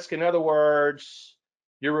asymmetrical risk, in other words,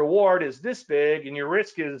 your reward is this big and your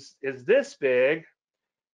risk is this big,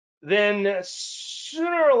 then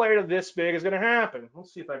sooner or later this big is going to happen.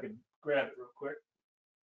 Let's see if I can grab it real quick.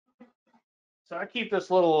 So I keep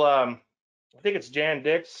this little, I think it's Jan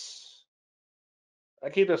Dix. I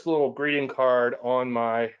keep this little greeting card on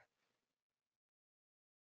my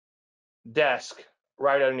desk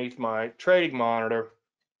right underneath my trading monitor,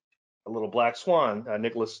 a little black swan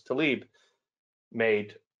Nicholas Taleb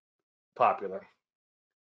made popular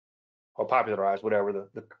or popularized, whatever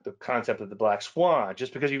the concept of the black swan.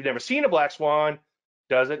 Just because you've never seen a black swan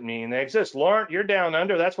doesn't mean they exist. Lauren, you're down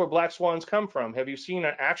under. That's where black swans come from. Have you seen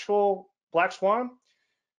an actual black swan?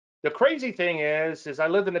 The crazy thing is I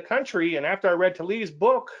lived in the country, and after I read Taleb's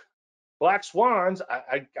book, Black Swans,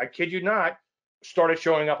 I kid you not, started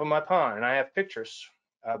showing up in my pond, and I have pictures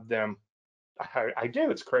of them. I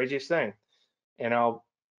do. It's the craziest thing. And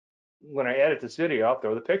when I edit this video, I'll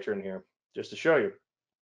throw the picture in here just to show you.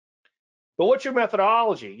 But what's your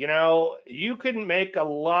methodology? You can make a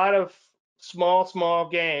lot of small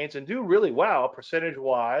gains and do really well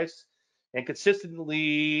percentage-wise and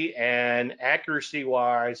consistently and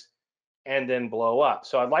accuracy-wise, and then blow up.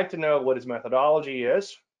 So I'd like to know what his methodology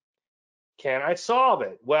is. Can I solve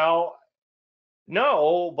it? Well,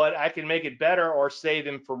 no, but I can make it better or save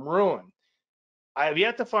him from ruin. I have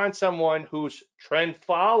yet to find someone who's trend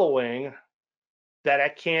following that I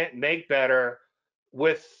can't make better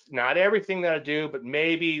with not everything that I do, but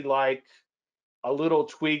maybe like a little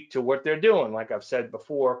tweak to what they're doing. Like I've said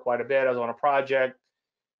before quite a bit, I was on a project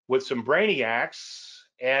with some brainiacs,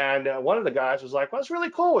 and one of the guys was like, "Well, it's really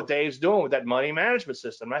cool what Dave's doing with that money management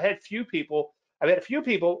system." I've had a few people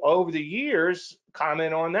over the years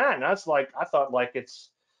comment on that, and I thought like it's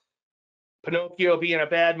Pinocchio being a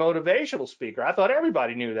bad motivational speaker. I thought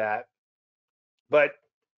everybody knew that, but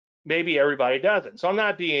maybe everybody doesn't. So I'm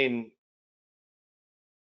not being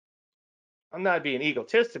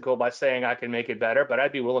egotistical by saying I can make it better, but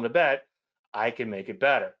I'd be willing to bet I can make it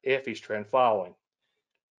better if he's trend following.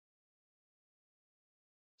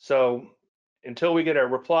 So until we get a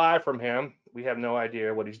reply from him, we have no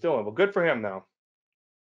idea what he's doing. Well, good for him though.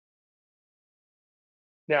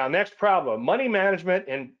 Now, next problem, money management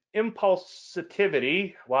and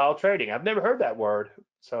impulsivity while trading. I've never heard that word.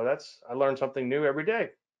 So I learn something new every day.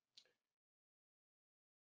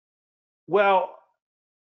 Well,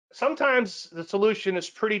 sometimes the solution is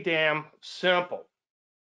pretty damn simple.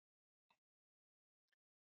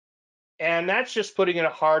 And that's just putting in a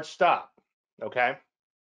hard stop. Okay.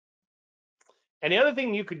 And the other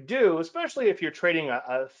thing you could do, especially if you're trading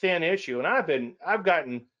a thin issue, and I've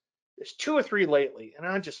gotten there's two or three lately, and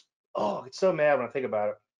I get so mad when I think about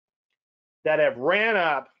it, that have ran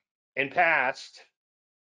up and passed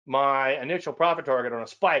my initial profit target on a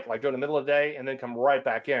spike, like during the middle of the day, and then come right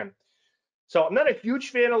back in. So I'm not a huge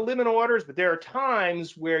fan of limit orders, but there are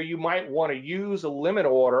times where you might want to use a limit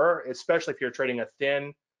order, especially if you're trading a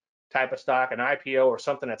thin type of stock, an IPO or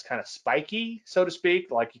something that's kind of spiky, so to speak.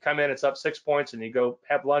 Like you come in, it's up 6 points, and you go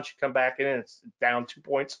have lunch, you come back in, and it's down 2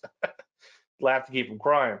 points. You'll have to keep them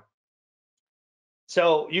crying.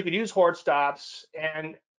 So you could use hard stops,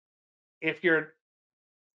 and if you're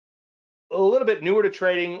a little bit newer to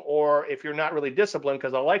trading, or if you're not really disciplined,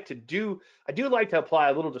 because I do like to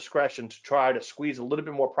apply a little discretion to try to squeeze a little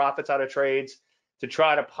bit more profits out of trades, to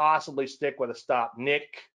try to possibly stick with a stop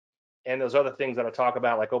nick and those other things that I talk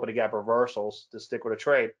about, like opening gap reversals, to stick with a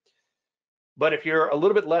trade. But if you're a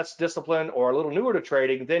little bit less disciplined or a little newer to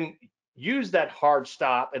trading, then use that hard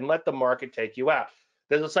stop and let the market take you out.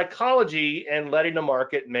 There's a psychology in letting the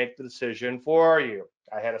market make the decision for you.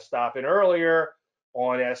 I had a stop in earlier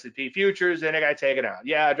on S&P futures, and it got taken out.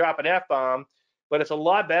 Yeah, I drop an F-bomb, but it's a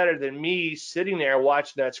lot better than me sitting there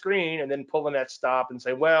watching that screen and then pulling that stop and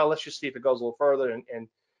say, well, let's just see if it goes a little further and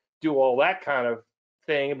do all that kind of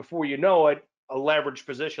thing. And before you know it, a leveraged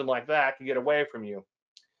position like that can get away from you.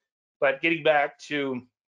 But getting back to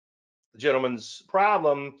the gentleman's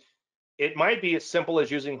problem, it might be as simple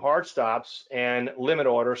as using hard stops and limit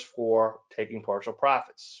orders for taking partial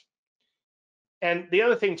profits. And the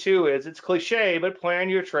other thing too is, it's cliche, but plan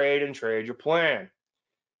your trade and trade your plan.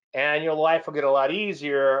 And your life will get a lot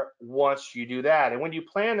easier once you do that. And when you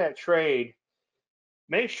plan that trade,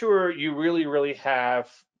 make sure you really, really have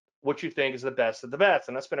what you think is the best of the best.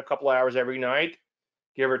 And I spend a couple hours every night,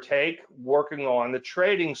 give or take, working on the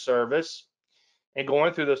trading service and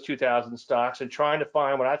going through those 2,000 stocks and trying to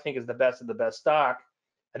find what I think is the best of the best stock.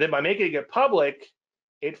 And then by making it public,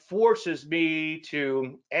 it forces me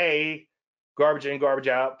to garbage in, garbage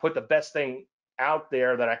out, put the best thing out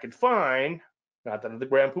there that I could find, not that I'm the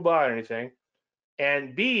grand poobah or anything.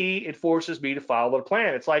 And B, it forces me to follow the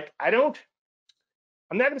plan. It's like I'm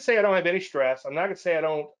not going to say I don't have any stress. I'm not going to say I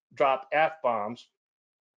don't drop F bombs,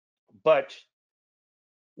 but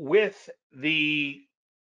with the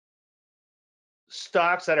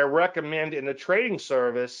stocks that I recommend in the trading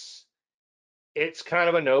service, it's kind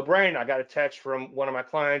of a no-brainer. I got a text from one of my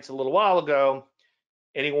clients a little while ago,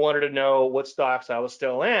 and he wanted to know what stocks I was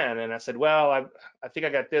still in. And I said, well, I think I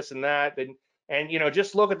got this and that. And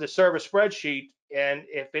just look at the service spreadsheet, and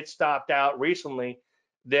if it stopped out recently,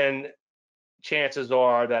 then chances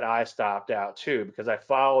are that I stopped out too, because I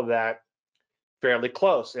follow that fairly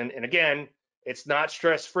close. And again, it's not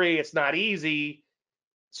stress-free, it's not easy,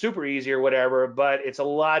 super easy or whatever, but it's a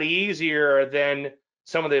lot easier than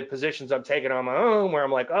some of the positions I'm taking on my own, where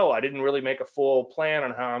I'm like, oh, I didn't really make a full plan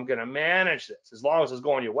on how I'm going to manage this. As long as it's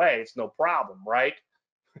going your way, it's no problem, right?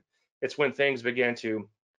 It's when things begin to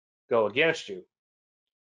go against you.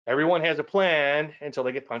 Everyone has a plan until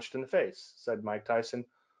they get punched in the face, said Mike Tyson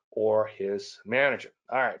or his manager.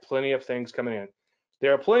 All right, plenty of things coming in.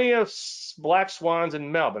 There are plenty of black swans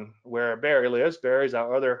in Melbourne, where Barry lives. Barry's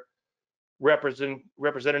our other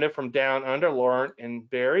representative from down under, Lauren and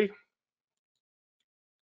Barry.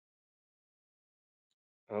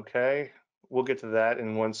 Okay, we'll get to that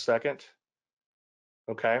in 1 second.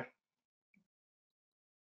 Okay.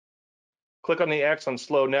 Click on the X on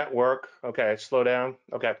slow network. Okay, slow down.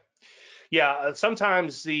 Okay. Yeah,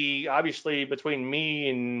 sometimes obviously between me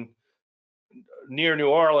and near New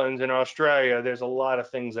Orleans in Australia, there's a lot of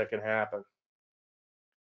things that can happen.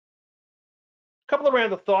 A couple of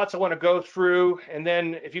random thoughts I want to go through, and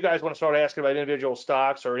then if you guys want to start asking about individual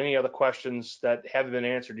stocks or any other questions that haven't been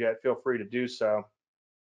answered yet, feel free to do so.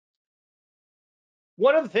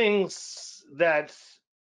 One of the things that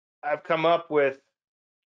I've come up with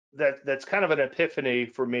that's kind of an epiphany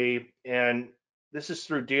for me, and this is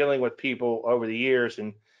through dealing with people over the years,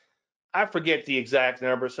 and I forget the exact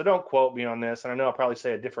number, so don't quote me on this. And I know I'll probably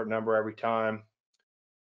say a different number every time,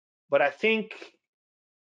 but I think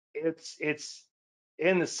it's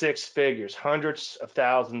in the six figures, hundreds of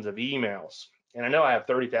thousands of emails. And I know I have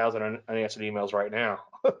 30,000 unanswered emails right now.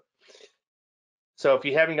 So if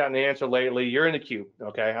you haven't gotten an answer lately, you're in the queue.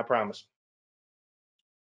 Okay, I promise.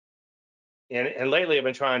 And lately I've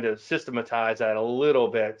been trying to systematize that a little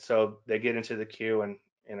bit so they get into the queue and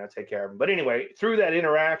I take care of them. But anyway, through that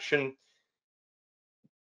interaction,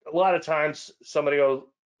 a lot of times somebody will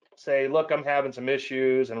say, look, I'm having some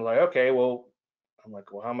issues. And I'm like, okay, well, I'm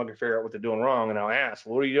like, well, how am I gonna figure out what they're doing wrong? And I'll ask,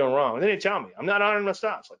 well, what are you doing wrong? And then they tell me, I'm not honoring my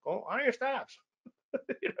stops. Like, well, honor your stops.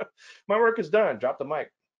 You know, my work is done. Drop the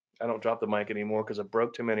mic. I don't drop the mic anymore because I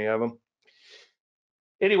broke too many of them.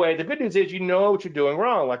 Anyway, the good news is you know what you're doing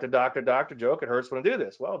wrong. Like the doctor joke, it hurts when I do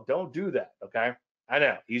this. Well, don't do that. Okay. I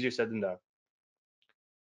know, easier said than done.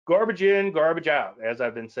 Garbage in, garbage out, as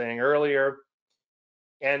I've been saying earlier.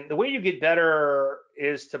 And the way you get better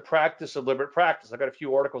is to practice deliberate practice. I've got a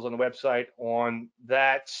few articles on the website on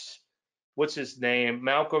that. What's his name?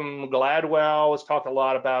 Malcolm Gladwell has talked a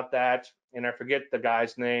lot about that. And I forget the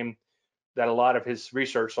guy's name that a lot of his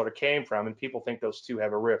research sort of came from. And people think those two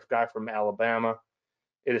have a riff. Guy from Alabama.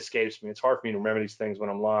 It escapes me. It's hard for me to remember these things when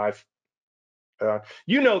I'm live.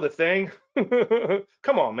 You know the thing.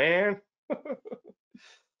 Come on, man.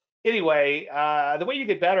 Anyway, the way you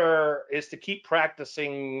get better is to keep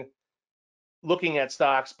practicing looking at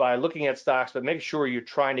stocks by looking at stocks, but make sure you're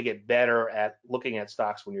trying to get better at looking at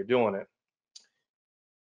stocks when you're doing it.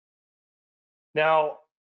 Now,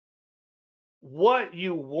 what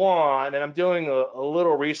you want, and I'm doing a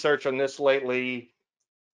little research on this lately,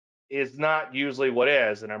 is not usually what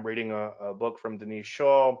is. And I'm reading a book from Denise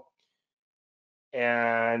Shaw,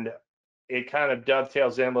 and it kind of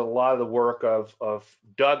dovetails in with a lot of the work of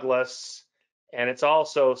Douglas. And it's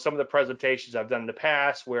also some of the presentations I've done in the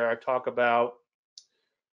past where I talk about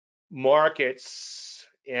markets,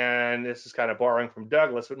 and this is kind of borrowing from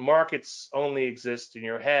Douglas, but markets only exist in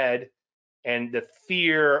your head and the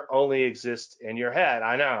fear only exists in your head.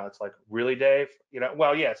 I know, it's like, really, Dave?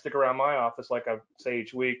 Well, yeah, stick around my office like I say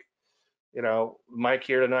each week. Mike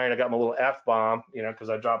here tonight, I got my little F-bomb, because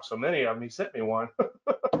I dropped so many of them, he sent me one.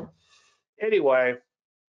 Anyway,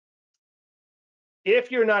 if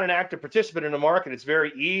you're not an active participant in the market, it's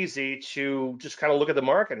very easy to just kind of look at the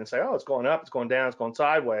market and say, oh, it's going up, it's going down, it's going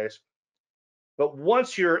sideways. But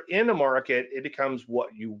once you're in the market, it becomes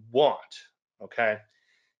what you want, okay?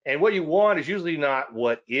 And what you want is usually not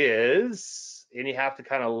what is, and you have to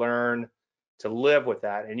kind of learn to live with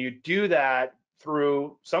that. And you do that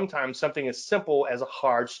through sometimes something as simple as a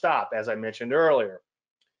hard stop, as I mentioned earlier.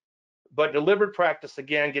 But deliberate practice,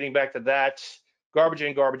 again, getting back to that, garbage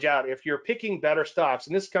in, garbage out. If you're picking better stocks,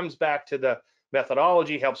 and this comes back to the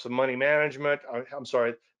methodology helps the money management. I'm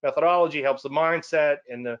sorry, methodology helps the mindset,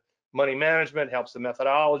 and the money management helps the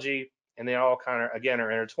methodology, and they all kind of, again,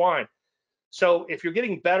 are intertwined. So if you're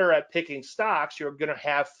getting better at picking stocks, you're going to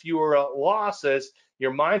have fewer losses.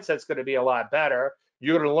 Your mindset's going to be a lot better.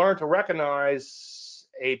 You're going to learn to recognize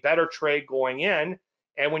a better trade going in.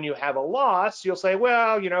 And when you have a loss, you'll say,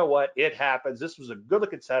 well, you know what? It happens. This was a good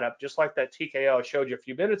looking setup, just like that TKO I showed you a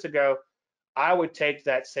few minutes ago. I would take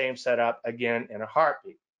that same setup again in a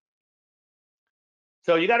heartbeat.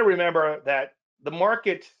 So you got to remember that the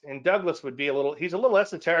market, and Douglas would be he's a little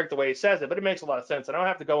esoteric the way he says it, but it makes a lot of sense. And I don't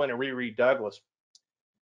have to go in and reread Douglas.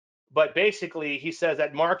 But basically, he says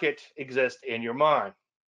that market exists in your mind.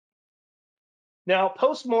 Now,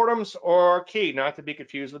 postmortems are key, not to be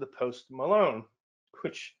confused with the Post Malone,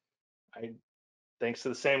 which thanks to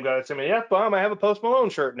the same guy that sent me the F-bomb, I have a Post Malone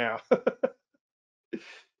shirt now.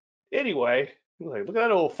 Anyway, look at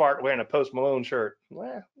that old fart wearing a Post Malone shirt.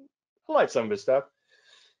 Well, I like some of his stuff.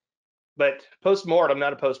 But post-mortem,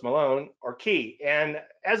 not a Post Malone, are key. And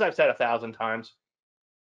as I've said 1,000 times,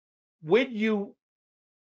 when you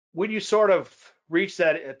sort of reach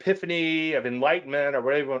that epiphany of enlightenment or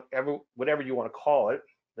whatever you want to call it,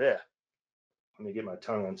 let me get my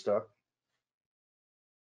tongue unstuck.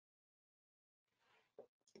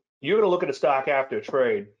 You're going to look at a stock after a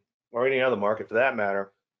trade, or any other market for that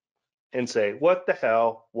matter, and say, what the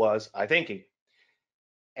hell was I thinking?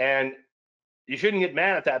 And you shouldn't get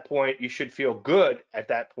mad at that point. You should feel good at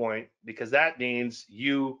that point because that means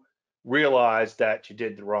you realize that you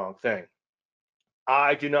did the wrong thing.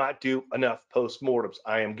 I do not do enough postmortems.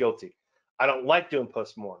 I am guilty. I don't like doing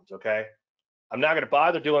postmortems, okay? I'm not going to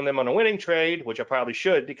bother doing them on a winning trade, which I probably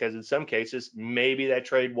should because in some cases, maybe that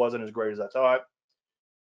trade wasn't as great as I thought.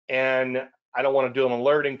 And I don't want to do them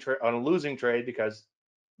on a losing trade because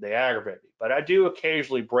they aggravate me. But I do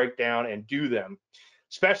occasionally break down and do them,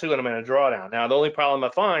 especially when I'm in a drawdown. Now, the only problem I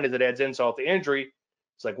find is it adds insult to injury.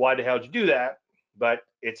 It's like, why the hell did you do that? But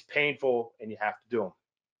it's painful and you have to do them.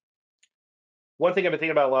 One thing I've been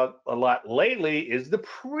thinking about a lot lately is the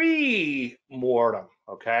pre-mortem,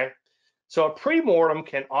 okay? So a pre-mortem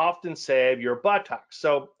can often save your buttocks.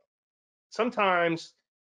 So sometimes,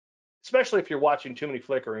 especially if you're watching too many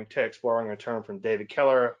flickering ticks, borrowing a term from David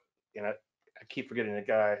Keller, I keep forgetting the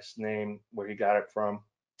guy's name, where he got it from.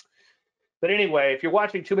 But anyway, if you're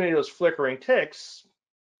watching too many of those flickering ticks,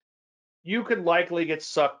 you could likely get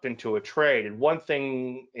sucked into a trade. And one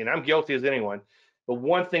thing, and I'm guilty as anyone, but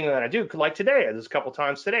one thing that I do, like today, there's a couple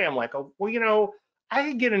times today, I'm like, oh, well, I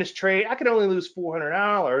could get in this trade. I could only lose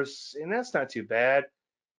 $400, and that's not too bad.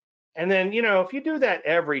 And then, if you do that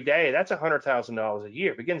every day, that's $100,000 a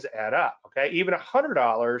year. It begins to add up, okay? Even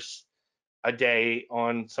 $100 a day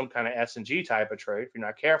on some kind of S&G type of trade, if you're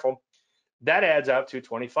not careful, that adds up to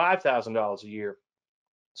 $25,000 a year.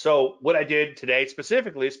 So what I did today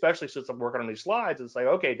specifically, especially since I'm working on these slides, is like,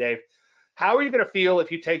 okay, Dave, how are you going to feel if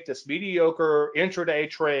you take this mediocre intraday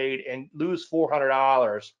trade and lose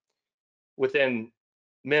 $400 within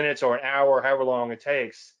minutes or an hour, however long it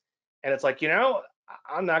takes? And it's like,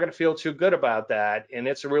 I'm not going to feel too good about that. And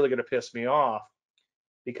it's really going to piss me off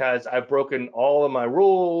because I've broken all of my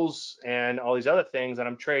rules and all these other things, and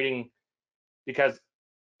I'm trading because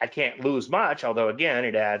I can't lose much, although again,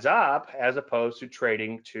 it adds up, as opposed to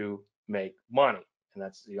trading to make money. And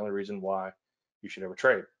that's the only reason why you should ever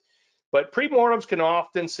trade. But pre-mortems can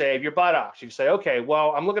often save your buttocks. You can say, okay,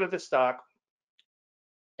 well, I'm looking at this stock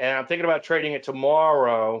and I'm thinking about trading it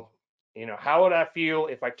tomorrow. How would I feel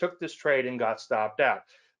if I took this trade and got stopped out?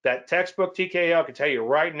 That textbook TKO can tell you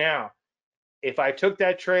right now, if I took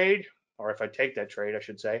that trade, or if I take that trade, I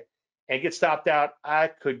should say, and get stopped out, I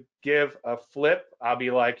could give a flip. I'll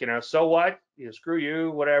be like, so what? Screw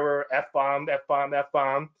you, whatever, F-bomb, F-bomb,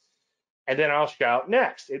 F-bomb. And then I'll shout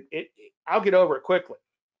next. I'll get over it quickly.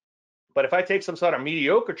 But if I take some sort of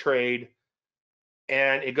mediocre trade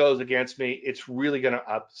and it goes against me, it's really going to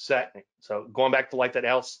upset me. So going back to like that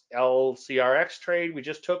LCRX trade we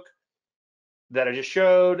just took, that I just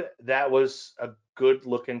showed, that was a good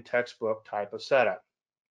looking textbook type of setup.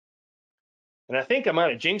 And I think I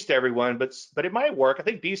might have jinxed everyone, but it might work. I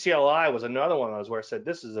think BCLI was another one of those where I said,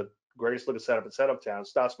 this is the greatest looking setup in setup town. It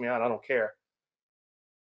stops me out. I don't care.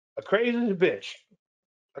 A crazy is a bitch.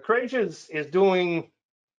 A crazy is doing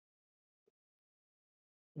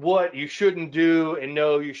what you shouldn't do and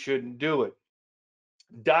know you shouldn't do it.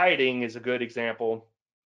 Dieting is a good example,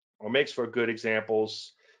 or makes for good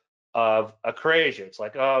examples of a crazy. It's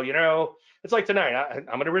like, oh, it's like tonight. I'm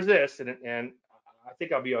going to resist, and I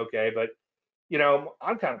think I'll be okay. But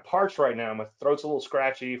I'm kind of parched right now. My throat's a little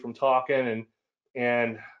scratchy from talking,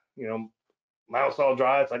 and mouth's all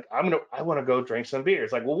dry. It's like I want to go drink some beer.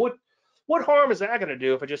 It's like, well, what harm is that going to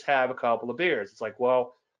do if I just have a couple of beers? It's like,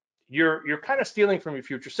 well, you're kind of stealing from your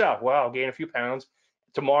future self. Well, I'll gain a few pounds.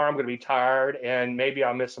 Tomorrow I'm going to be tired, and maybe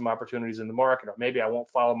I'll miss some opportunities in the market, or maybe I won't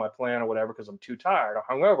follow my plan or whatever because I'm too tired or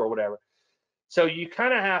hungover or whatever. So you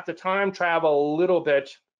kind of have to time travel a little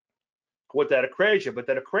bit with that acrasia, but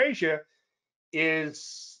that acrasia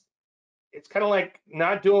it's kind of like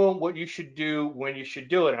not doing what you should do when you should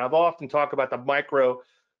do it. And I've often talked about the micro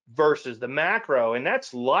versus the macro, and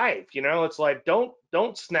that's life. It's like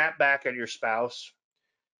don't snap back at your spouse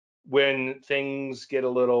when things get a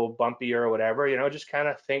little bumpy or whatever. Just kind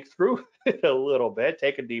of think through it a little bit,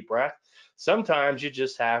 take a deep breath. Sometimes you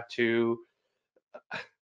just have to.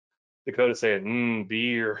 Dakota saying,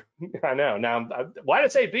 beer. I know. Now, why did I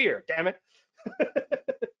say beer? Damn it.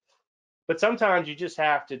 But sometimes you just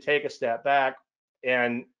have to take a step back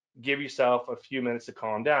and give yourself a few minutes to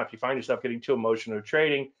calm down. If you find yourself getting too emotional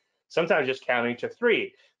trading, sometimes just counting to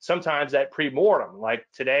 3. Sometimes that pre-mortem, like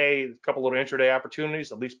today, a couple little intraday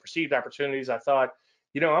opportunities, at least perceived opportunities, I thought,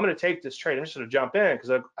 I'm going to take this trade. I'm just going to jump in because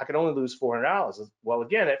I can only lose $400. Well,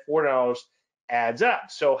 again, that $400 adds up.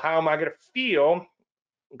 So how am I going to feel,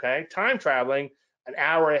 okay, time traveling an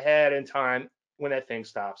hour ahead in time when that thing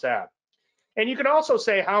stops out? And you can also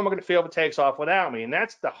say, how am I going to feel if it takes off without me? And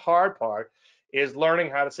that's the hard part, is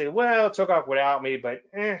learning how to say, well, it took off without me, but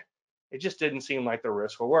it just didn't seem like the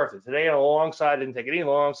risks were worth it. Today on the long side, I didn't take any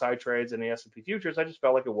long side trades in the S&P futures. I just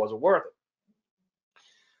felt like it wasn't worth it.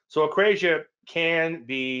 So Acrasia can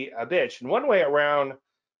be a bitch. And one way around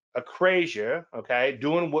Acrasia, okay,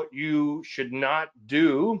 doing what you should not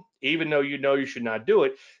do, even though you know you should not do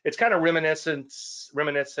it, it's kind of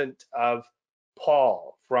reminiscent of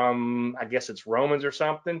Paul from, I guess it's Romans or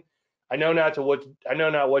something. I know not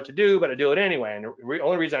what to do, but I do it anyway. And the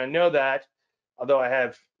only reason I know that, although I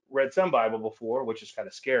have read some Bible before, which is kind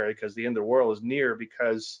of scary because the end of the world is near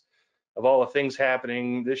because of all the things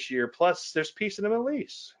happening this year. Plus, there's peace in the Middle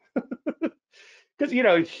East. Because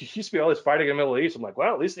it used to be all this fighting in the Middle East. I'm like,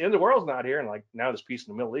 well, at least the end of the world's not here, and like now there's peace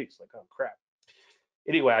in the Middle East. Like, oh crap.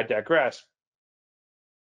 Anyway, I digress.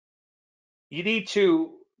 You need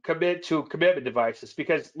to commit to commitment devices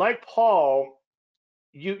because, like Paul,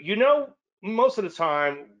 you know most of the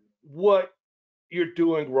time what you're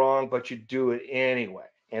doing wrong, but you do it anyway,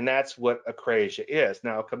 and that's what acrasia is.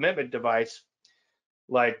 Now, a commitment device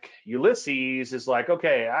like Ulysses is like,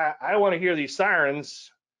 okay, I want to hear these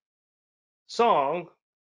sirens song.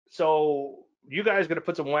 So you guys got to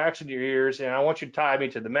put some wax in your ears, and I want you to tie me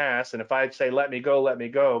to the mast. And if I say let me go,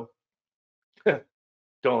 don't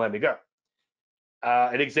let me go.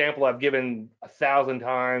 An example I've given 1,000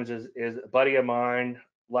 times is a buddy of mine,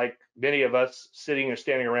 like many of us sitting or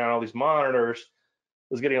standing around all these monitors,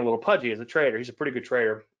 was getting a little pudgy as a trader. He's a pretty good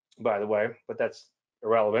trader, by the way, but that's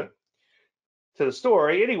irrelevant to the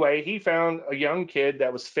story. Anyway, he found a young kid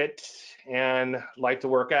that was fit and liked to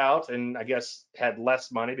work out, and I guess had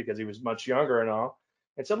less money because he was much younger and all.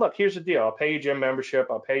 And said, look, here's the deal. I'll pay you gym membership.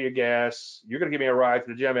 I'll pay your gas. You're going to give me a ride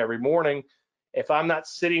to the gym every morning. If I'm not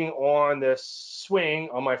sitting on this swing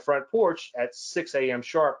on my front porch at 6 a.m.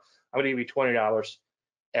 sharp, I'm going to give you $20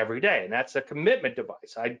 every day. And that's a commitment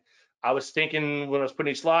device. I was thinking when I was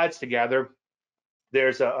putting these slides together,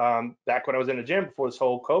 there's a back when I was in the gym before this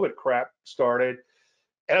whole COVID crap started,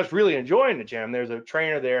 and I was really enjoying the gym. There's a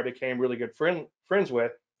trainer there I became really good friends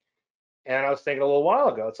with, and I was thinking a little while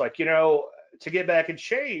ago, it's like, to get back in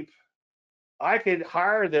shape, I could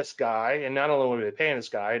hire this guy, and not only would I be paying this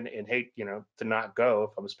guy and hate, to not go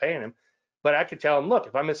if I was paying him, but I could tell him, look,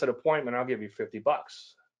 if I miss an appointment, I'll give you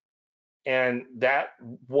 $50. And that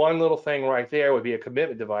one little thing right there would be a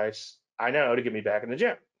commitment device, I know, to get me back in the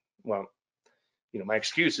gym. Well, my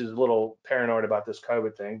excuse is a little paranoid about this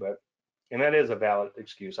COVID thing, and that is a valid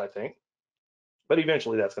excuse, I think. But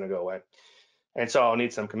eventually that's going to go away. And so I'll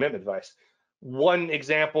need some commitment advice. One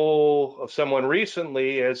example of someone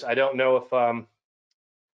recently is I don't know if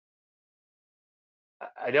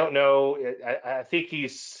I don't know. I think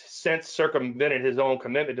he's since circumvented his own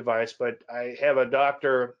commitment device, but I have a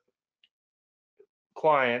doctor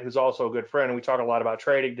client who's also a good friend, and we talk a lot about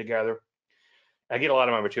trading together. I get a lot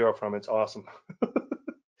of my material from him. It's awesome.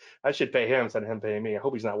 I should pay him instead of him paying me. I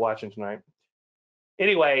hope he's not watching tonight.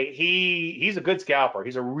 Anyway, he's a good scalper.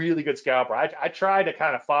 He's a really good scalper. I tried to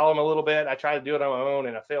kind of follow him a little bit. I tried to do it on my own,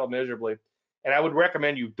 and I failed miserably. And I would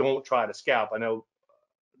recommend you don't try to scalp. I know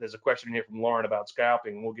there's a question here from Lauren about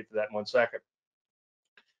scalping. We'll get to that in 1 second.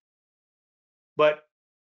 But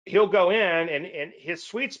he'll go in, and his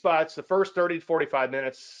sweet spot's the first 30 to 45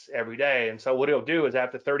 minutes every day. And so what he'll do is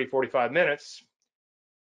after 30, 45 minutes,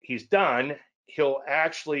 he's done. He'll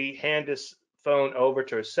actually hand his phone over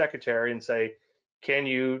to his secretary and say, can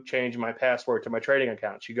you change my password to my trading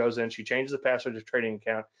account? She goes in, she changes the password to the trading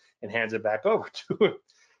account and hands it back over to him.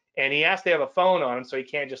 And he has to have a phone on him, so he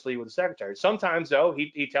can't just leave with the secretary. Sometimes, though,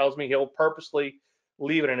 he tells me he'll purposely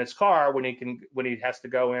leave it in his car when he has to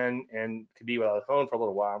go in and can be without a phone for a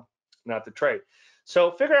little while, not to trade.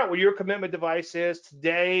 So figure out what your commitment device is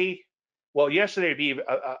today. Well, yesterday would be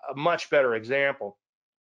a much better example.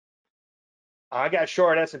 I got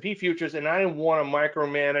short S&P futures, and I didn't want to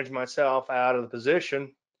micromanage myself out of the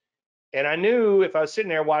position. And I knew if I was sitting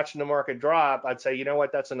there watching the market drop, I'd say, you know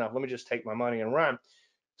what, that's enough. Let me just take my money and run.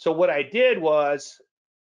 So what I did was,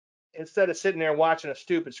 instead of sitting there watching a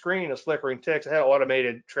stupid screen of flickering ticks, I had an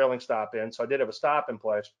automated trailing stop in. So I did have a stop in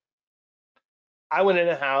place. I went in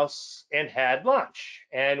the house and had lunch.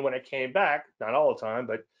 And when I came back, not all the time,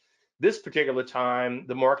 but this particular time,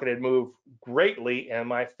 the market had moved greatly in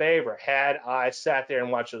my favor. Had I sat there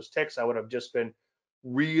and watched those ticks, I would have just been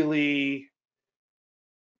really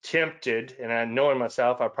tempted. And I knowing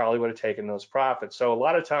myself, I probably would have taken those profits. So a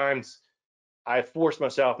lot of times I forced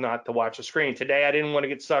myself not to watch the screen. Today, I didn't want to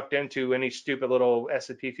get sucked into any stupid little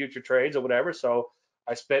S&P future trades or whatever. So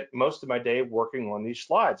I spent most of my day working on these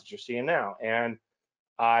slides that you're seeing now. And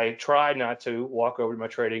I tried not to walk over to my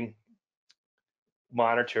trading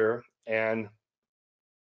monitor and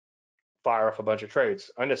fire off a bunch of trades,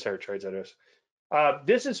 unnecessary trades, that is.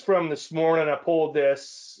 This is from this morning. I pulled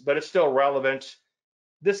this, but it's still relevant.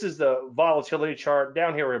 This is the volatility chart.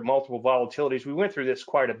 Down here we have multiple volatilities. We went through this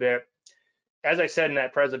quite a bit. As I said in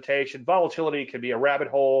that presentation, volatility can be a rabbit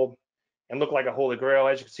hole and look like a holy grail.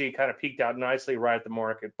 As you can see, it kind of peaked out nicely right at the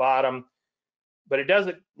market bottom, but it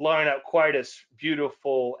doesn't line up quite as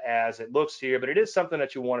beautiful as it looks here, but it is something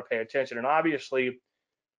that you want to pay attention. And obviously,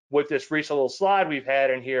 with this recent little slide we've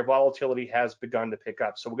had in here, volatility has begun to pick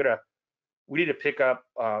up. So we need to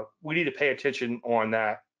we need to pay attention on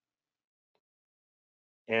that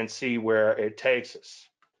and see where it takes us.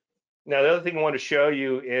 Now, the other thing I want to show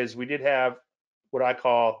you is we did have what I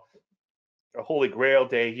call a Holy Grail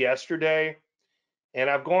day yesterday. And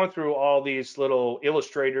I've gone through all these little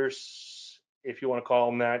illustrators, if you want to call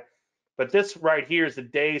them that. But this right here is the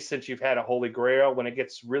day since you've had a Holy Grail. When it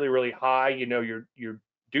gets really, really high, you know you're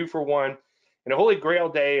due for one. And a Holy Grail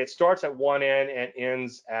day, it starts at one end and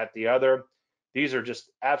ends at the other. These are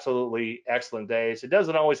just absolutely excellent days. It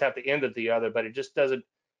doesn't always have to end at the other, but it just doesn't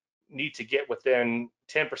need to get within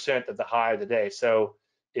 10% of the high of the day. So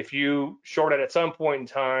if you short it at some point in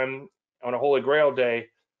time on a Holy Grail day,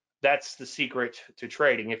 that's the secret to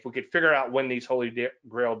trading. If we could figure out when these Holy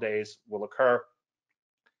Grail days will occur.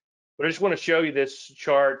 But I just want to show you this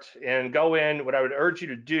chart and go in. What I would urge you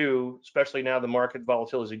to do, especially now the market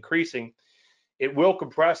volatility is increasing, it will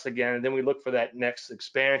compress again, and then we look for that next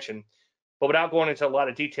expansion. But without going into a lot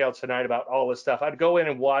of detail tonight about all this stuff, I'd go in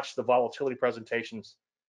and watch the volatility presentations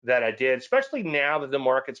that I did, especially now that the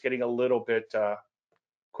market's getting a little bit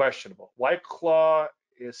questionable. White Claw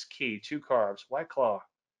is key, 2 carbs. White Claw,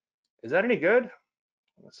 is that any good?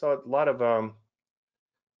 I saw a lot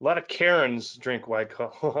of Karens drink White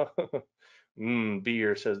Claw.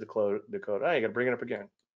 Beer, says Dakota. Oh, you got to bring it up again.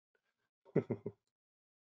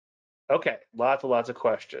 Okay, lots of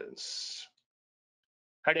questions.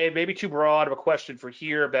 Hi, Dave. Maybe too broad of a question for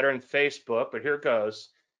here, better in Facebook, but here it goes.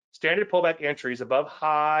 Standard pullback entries above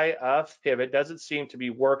high of pivot doesn't seem to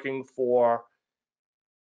be working for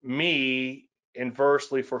me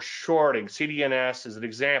inversely for shorting. CDNS is an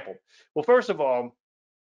example. Well, first of all,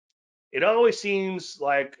 it always seems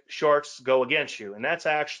like shorts go against you, and that's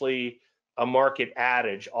actually a market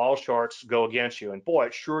adage. All shorts go against you, and boy,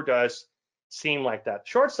 it sure does seem like that.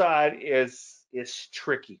 Short side is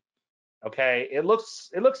tricky. Okay, it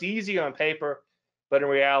looks easy on paper, but in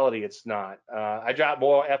reality, it's not. I drop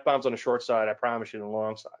more F-bombs on the short side, I promise you, than the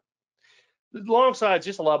long side. The long side is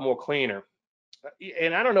just a lot more cleaner,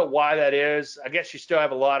 and I don't know why that is. I guess you still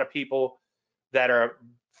have a lot of people that are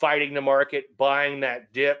fighting the market, buying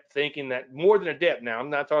that dip, thinking that more than a dip. Now,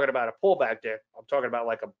 I'm not talking about a pullback dip. I'm talking about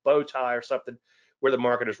like a bow tie or something where the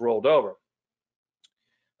market has rolled over.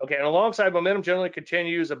 Okay, and alongside momentum generally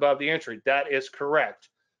continues above the entry. That is correct.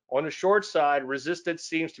 On the short side, resistance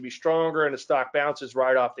seems to be stronger and the stock bounces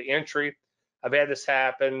right off the entry. I've had this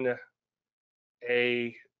happen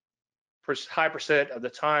a high percent of the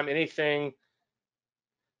time. Anything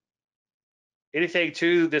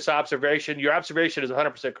to this observation? Your observation is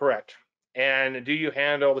 100% correct. And do you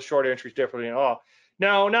handle the short entries differently at all?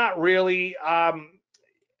 No, not really. Ideally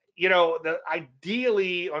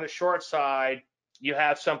on the short side, you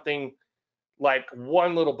have something like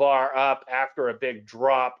one little bar up after a big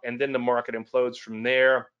drop, and then the market implodes from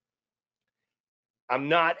there. I'm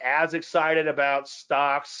not as excited about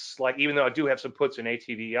stocks, like even though I do have some puts in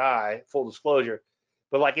ATVI, full disclosure,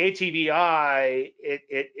 but like ATVI,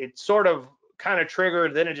 it sort of kind of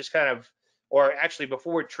triggered, then it just kind of, or actually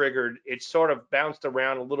before it triggered, it sort of bounced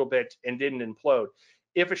around a little bit and didn't implode.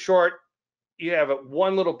 If a short, you have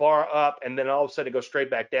one little bar up and then all of a sudden it goes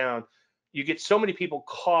straight back down, you get so many people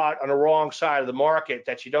caught on the wrong side of the market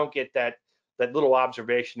that you don't get that little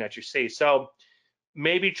observation that you see. So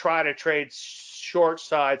maybe try to trade short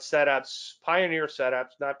side setups, pioneer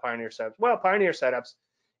setups, not pioneer setups, well, pioneer setups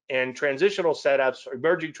and transitional setups,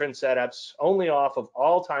 emerging trend setups, only off of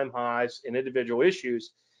all-time highs in individual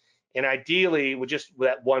issues, and ideally with just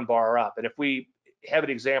that one bar up. And if we have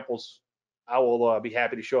any examples, I will be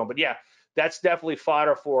happy to show them. But yeah, that's definitely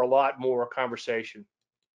fodder for a lot more conversation.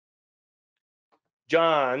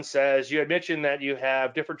 John says, you had mentioned that you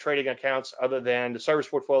have different trading accounts other than the service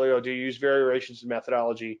portfolio. Do you use variations in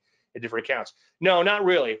methodology in different accounts? No, not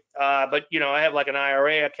really. But I have like an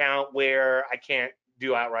IRA account where I can't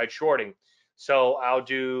do outright shorting. So I'll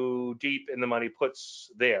do deep in the money puts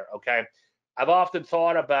there, okay? I've often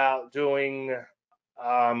thought about doing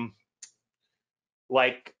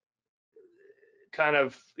like kind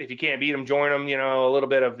of, if you can't beat them, join them, a little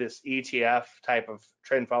bit of this ETF type of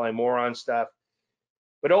trend following moron stuff.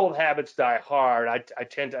 But old habits die hard. I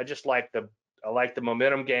just like the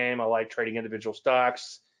momentum game. I like trading individual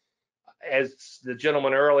stocks. as the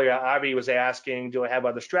gentleman earlier, Avi, was asking, do I have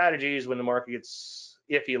other strategies when the market gets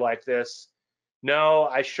iffy like this? No,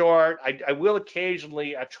 I short. I will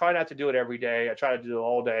occasionally. I try not to do it every day. I try to do it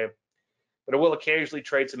all day, but I will occasionally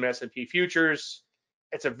trade some S&P futures.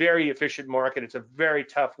 It's a very efficient market. It's a very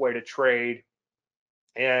tough way to trade,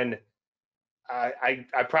 and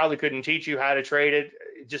I probably couldn't teach you how to trade it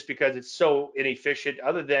just because it's so inefficient,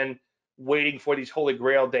 other than waiting for these holy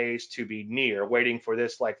grail days to be near, waiting for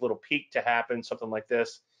this like little peak to happen, something like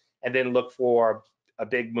this, and then look for a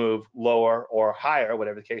big move lower or higher,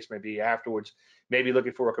 whatever the case may be afterwards, maybe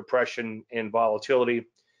looking for a compression in volatility.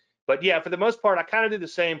 But yeah, for the most part, I kind of do the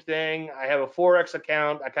same thing. I have a Forex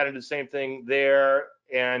account. I kind of do the same thing there.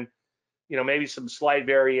 And maybe some slight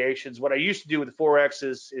variations. What I used to do with the Forex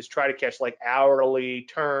is try to catch like hourly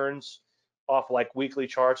turns off like weekly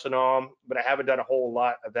charts and all, but I haven't done a whole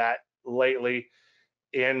lot of that lately.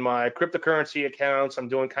 In my cryptocurrency accounts, I'm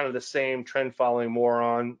doing kind of the same trend following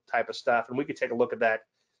moron type of stuff, and we could take a look at that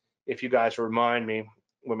if you guys remind me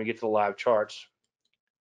when we get to the live charts.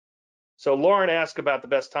 So Lauren asked about the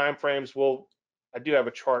best time frames. Well, I do have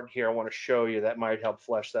a chart here I want to show you that might help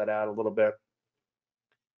flesh that out a little bit.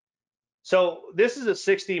 So this is a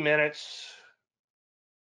 60 minutes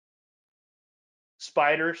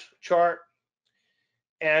spiders chart.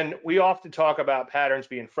 And we often talk about patterns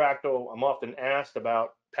being fractal. I'm often asked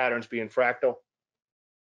about patterns being fractal.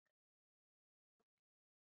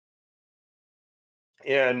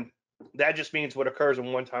 And that just means what occurs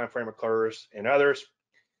in one time frame occurs in others.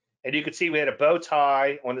 And you can see we had a bow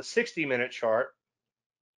tie on the 60-minute chart.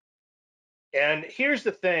 And here's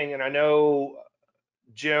the thing, and I know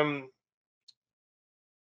Jim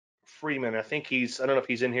Freeman, I don't know if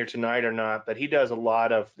he's in here tonight or not, but he does a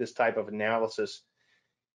lot of this type of analysis.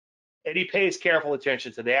 And he pays careful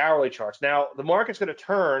attention to the hourly charts. Now, the market's going to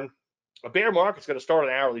turn, a bear market's going to start on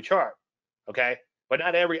an hourly chart, okay? But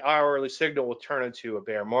not every hourly signal will turn into a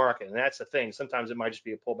bear market, and that's the thing. Sometimes it might just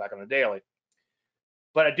be a pullback on a daily.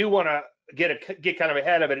 But I do want to get kind of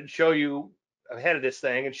ahead of it and show you ahead of this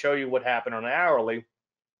thing and show you what happened on an hourly.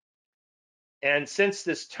 And since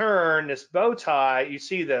this turn, this bow tie, you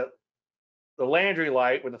see the Landry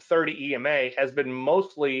light with the 30 EMA has been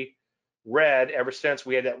mostly red ever since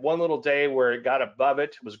we had that one little day where it got above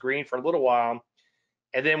it was green for a little while,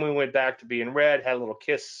 and then we went back to being red, had a little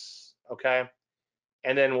kiss, okay,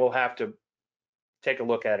 and then we'll have to take a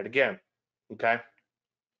look at it again, okay.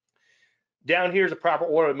 Down here is the proper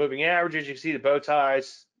order of moving averages. You see the bow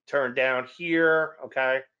ties turned down here,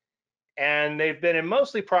 okay, and they've been in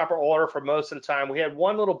mostly proper order for most of the time. We had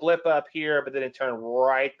one little blip up here, but then it turned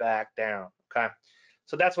right back down, okay.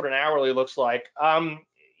 So that's what an hourly looks like.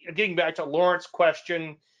 Getting back to Lawrence's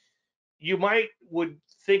question, you would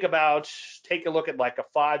think about take a look at like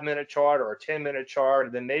a 5-minute chart or a 10-minute chart,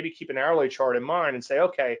 and then maybe keep an hourly chart in mind and say,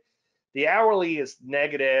 okay, the hourly is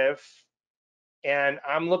negative, and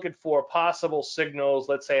I'm looking for possible signals,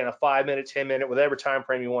 let's say in a 5-minute, 10-minute, whatever time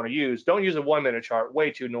frame you want to use. Don't use a 1-minute chart, way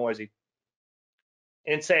too noisy.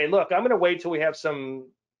 And say, look, I'm going to wait till we have some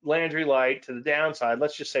Landry light to the downside.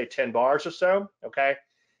 Let's just say 10 bars or so, okay?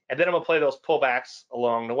 And then I'm gonna play those pullbacks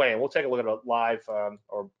along the way, and we'll take a look at a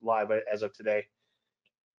live as of today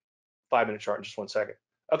 5-minute chart in just 1 second.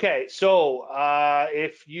 Okay, so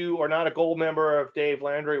if you are not a gold member of Dave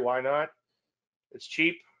Landry, why not? It's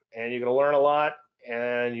cheap, and you're gonna learn a lot,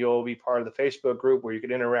 and you'll be part of the Facebook group where you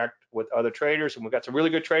can interact with other traders, and we've got some really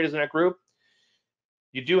good traders in that group.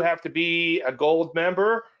 You do have to be a gold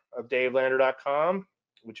member of DaveLandry.com,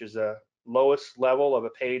 which is the lowest level of a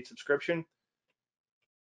paid subscription.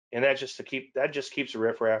 And that just keeps the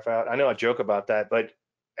riffraff out. I know I joke about that, but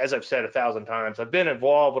as I've said 1,000 times, I've been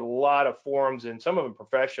involved with a lot of forums, and some of them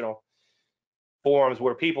professional forums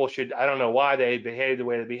where people I don't know why they behave the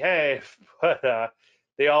way they behave, but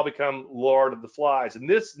they all become Lord of the Flies. And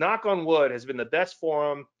this, knock on wood, has been the best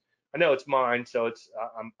forum. I know it's mine, so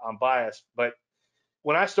I'm biased, but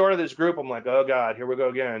when I started this group, I'm like, oh God, here we go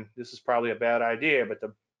again. This is probably a bad idea. But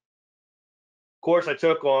the course I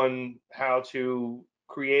took on how to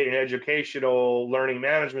create an educational learning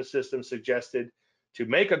management system suggested to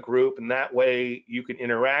make a group, and that way you can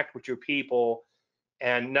interact with your people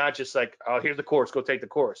and not just like, oh, here's the course, go take the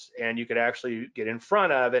course. And you could actually get in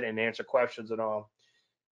front of it and answer questions and all.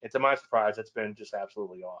 And to my surprise, it's been just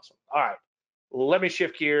absolutely awesome. All right, let me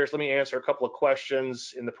shift gears. Let me answer a couple of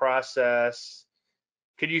questions in the process.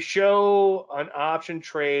 Could you show an option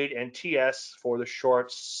trade and TS for the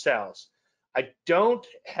short sells? I don't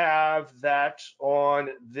have that on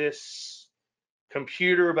this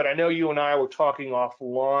computer, but I know you and I were talking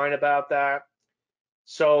offline about that.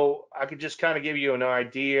 So I could just kind of give you an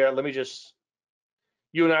idea. Let me just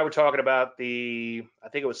You and I were talking about I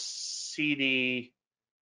think it was CDNS,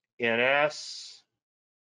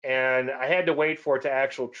 and I had to wait for it to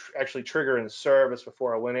actually trigger in service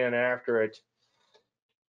before I went in after it.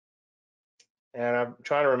 And I'm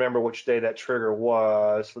trying to remember which day that trigger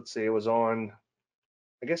was. Let's see, it was on,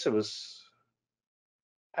 I guess it was,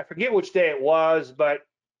 I forget which day it was, but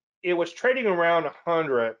it was trading around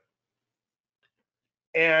 100,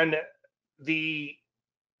 and the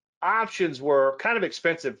options were kind of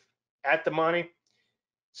expensive at the money.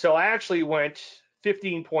 So I actually went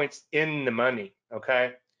 15 points in the money,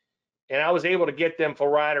 okay? And I was able to get them for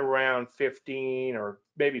right around 15 or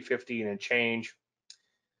maybe 15 and change.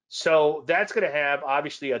 So that's going to have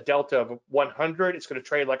obviously a delta of 100. It's going to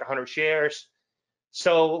trade like 100 shares.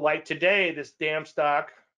 So like today, this damn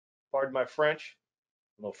stock, pardon my French,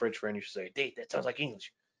 a little French friend, you should say, Dave, that sounds like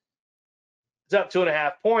English. It's up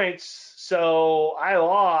 2.5 points. So I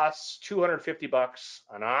lost 250 bucks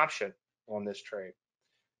on option on this trade.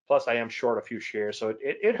 Plus I am short a few shares. So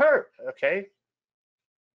it hurt, okay?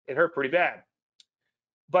 It hurt pretty bad.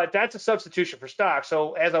 But that's a substitution for stock.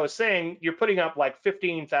 So as I was saying, you're putting up like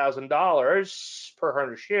 $15,000 per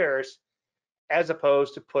 100 shares, as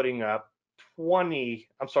opposed to putting up you're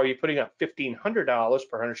putting up $1,500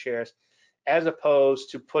 per 100 shares, as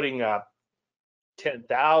opposed to putting up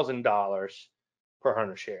 $10,000 per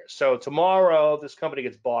 100 shares. So tomorrow, this company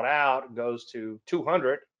gets bought out and goes to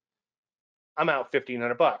 200. I'm out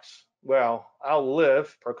 1,500 bucks. Well, I'll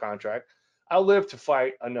live per contract. I'll live to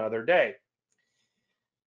fight another day.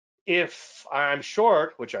 If I'm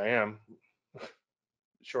short, which I am,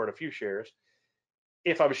 short a few shares,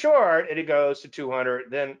 if I'm short and it goes to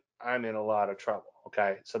 200, then I'm in a lot of trouble.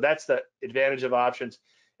 Okay, so that's the advantage of options.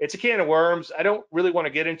 It's a can of worms. I don't really want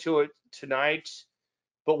to get into it tonight,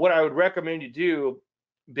 but what I would recommend you do,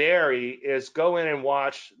 Barry, is go in and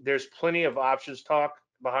watch. There's plenty of options talk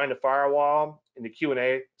behind the firewall in the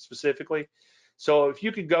Q&A specifically. So if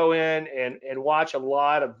you could go in and watch a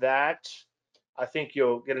lot of that, I think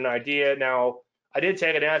you'll get an idea. Now, I did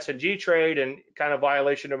take an S&G trade and kind of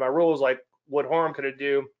violation of my rules, like what harm could it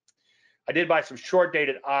do? I did buy some short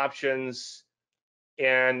dated options,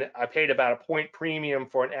 and I paid about a point premium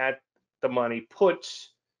for an at the money put,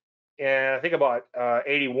 and I think about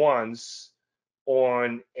 81s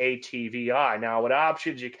on ATVI. Now with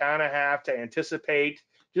options, you kind of have to anticipate,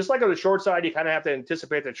 just like on the short side, you kind of have to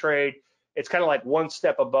anticipate the trade. It's kind of like one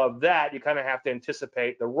step above that. You kind of have to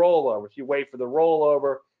anticipate the rollover. If you wait for the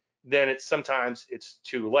rollover, then sometimes it's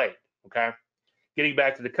too late, okay? Getting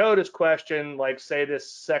back to Dakota's question, like say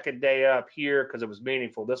this second day up here, because it was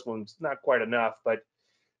meaningful, this one's not quite enough, but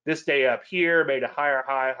this day up here made a higher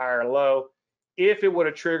high, higher low. If it would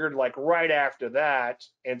have triggered like right after that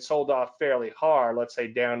and sold off fairly hard, let's say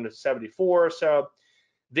down to 74 or so,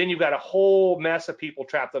 then you've got a whole mess of people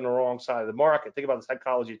trapped on the wrong side of the market. Think about the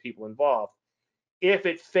psychology of people involved. If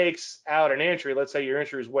it fakes out an entry, let's say your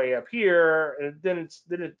entry is way up here, and then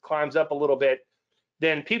it climbs up a little bit,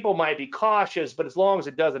 then people might be cautious, but as long as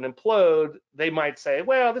it doesn't implode, they might say,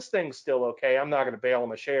 well, this thing's still okay. I'm not going to bail on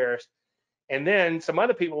my shares. And then some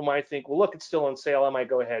other people might think, well, look, it's still on sale. I might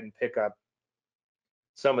go ahead and pick up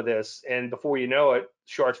some of this. And before you know it,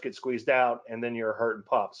 shorts get squeezed out, and then you're hurt and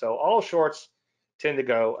pup. So all shorts tend to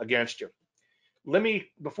go against you.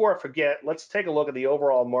 Before I forget, let's take a look at the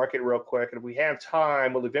overall market real quick. And if we have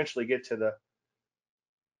time, we'll eventually get to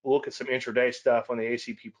look at some intraday stuff on the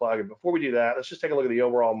ACP plugin. Before we do that, let's just take a look at the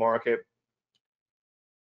overall market.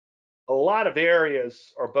 A lot of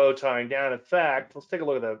areas are bow tying down. In fact, let's take a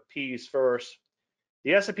look at the P's first.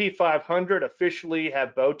 The S&P 500 officially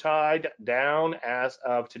have bow tied down as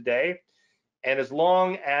of today. And as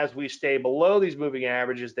long as we stay below these moving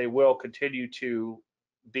averages, they will continue to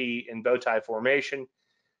be in bow tie formation.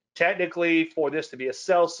 Technically, for this to be a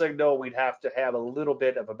sell signal, we'd have to have a little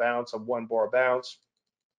bit of a bounce, a one bar bounce.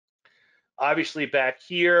 Obviously back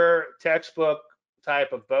here, textbook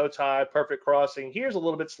type of bow tie, perfect crossing. Here's a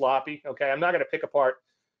little bit sloppy, okay? I'm not gonna pick apart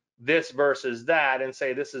this versus that and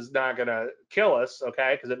say this is not gonna kill us,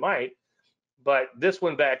 okay? Because it might. But this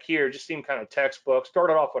one back here just seemed kind of textbook.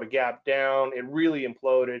 Started off with a gap down. It really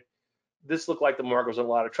imploded. This looked like the market was in a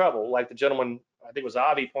lot of trouble. Like the gentleman, I think it was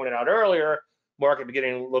Avi, pointed out earlier, market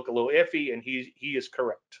beginning to look a little iffy, and he is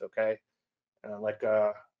correct, okay? Like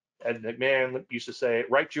Ed McMahon used to say,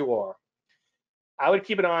 right you are. I would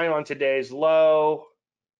keep an eye on today's low,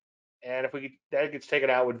 and if that gets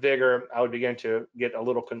taken out with vigor, I would begin to get a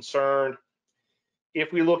little concerned.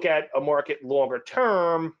 If we look at a market longer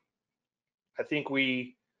term, I think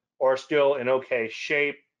we are still in okay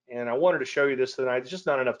shape, and I wanted to show you this tonight. There's just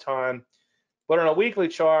not enough time, But on a weekly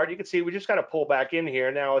chart, you can see we just got to pull back in here.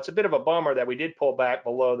 Now, it's a bit of a bummer that we did pull back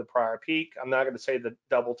below the prior peak. I'm not going to say the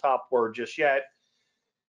double top word just yet,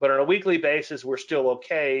 but on a weekly basis, we're still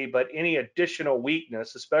okay. But any additional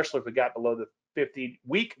weakness, especially if we got below the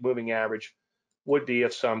 50-week moving average, would be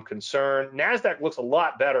of some concern. NASDAQ looks a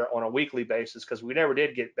lot better on a weekly basis because we never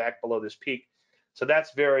did get back below this peak. So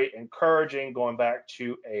that's very encouraging. Going back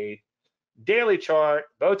to a daily chart,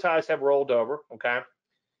 bow ties have rolled over, okay?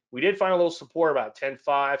 We did find a little support about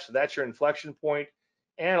 10.5, so that's your inflection point.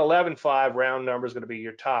 And 11.5 round number is going to be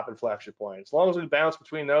your top inflection point. As long as we bounce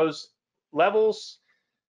between those levels,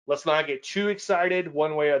 let's not get too excited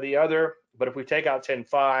one way or the other. But if we take out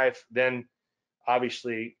 10.5, then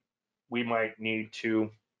obviously we might need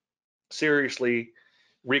to seriously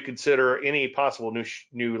reconsider any possible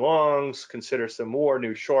new longs, consider some more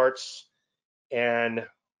new shorts, and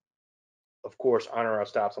of course honor our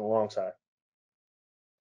stops on the long side.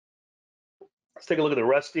 Let's take a look at the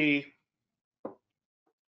Rusty.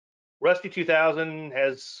 Rusty 2000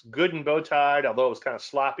 has good and bow tied, although it was kind of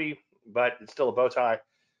sloppy, but it's still a bow tie.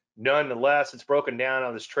 Nonetheless, it's broken down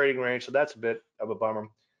on this trading range, so that's a bit of a bummer.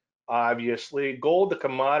 Obviously, gold, the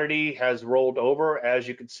commodity, has rolled over, as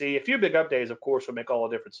you can see. A few big up days, of course, will make all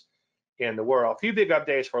the difference in the world. A few big up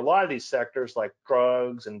days for a lot of these sectors, like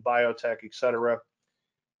drugs and biotech, etc.,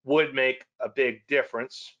 would make a big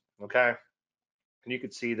difference, okay? And you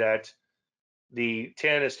can see that the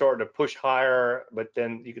 10 is starting to push higher, but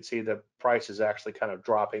then you can see the price is actually kind of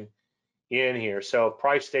dropping in here. So if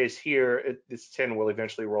price stays here, this 10 will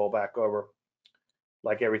eventually roll back over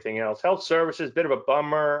like everything else. Health services, bit of a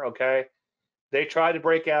bummer, okay? They tried to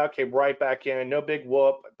break out, came right back in, no big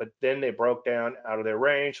whoop, but then they broke down out of their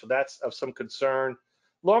range, so that's of some concern.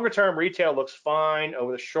 Longer term retail looks fine.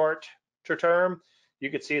 Over the short term, you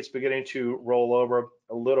can see it's beginning to roll over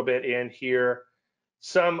a little bit in here.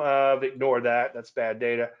 Some of ignore that, that's bad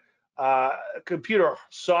data. Computer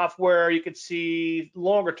software, you can see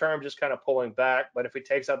longer term just kind of pulling back, but if it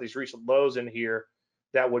takes out these recent lows in here,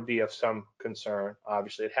 that would be of some concern.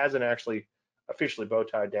 Obviously, it hasn't actually officially bow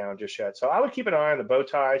tied down just yet. So I would keep an eye on the bow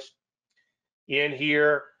ties in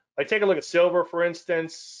here. Like take a look at silver, for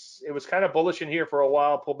instance. It was kind of bullish in here for a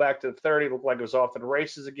while, pulled back to the 30, looked like it was off to the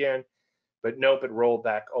races again, but nope, it rolled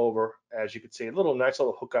back over, as you can see. A little nice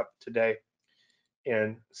little hookup today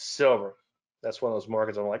in silver. That's one of those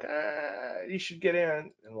markets I'm like, you should get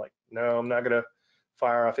in. And like, no, I'm not gonna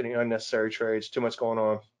fire off any unnecessary trades. Too much going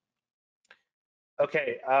on.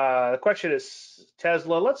 Okay, the question is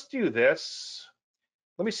Tesla. Let's do this.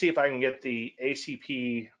 Let me see if I can get the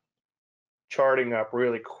ACP charting up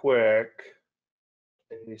really quick.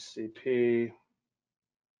 ACP.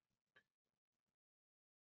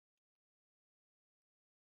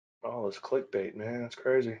 Oh, it's clickbait, man. That's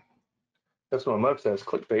crazy. That's what my mug says,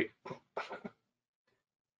 clickbait.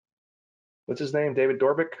 What's his name? David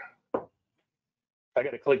Dorbick? I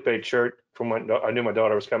got a clickbait shirt from when I knew my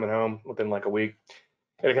daughter was coming home within like a week.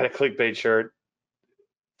 And I got a clickbait shirt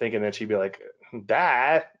thinking that she'd be like,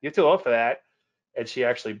 Dad, you're too old for that. And she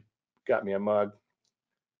actually got me a mug.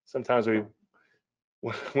 Sometimes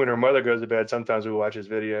when her mother goes to bed, sometimes we watch his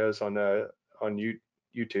videos on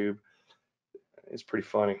YouTube. It's pretty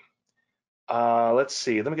funny. Let's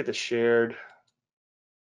see. Let me get this shared.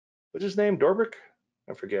 What's his name? Dorbick?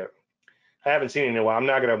 I forget. I haven't seen it in a while. I'm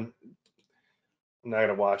not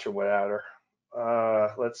gonna watch it without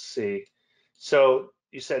her. Let's see. So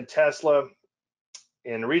you said Tesla,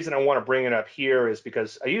 and the reason I want to bring it up here is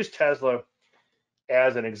because I use Tesla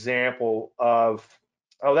as an example of.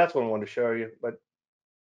 Oh, that's what I wanted to show you, but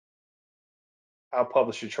I'll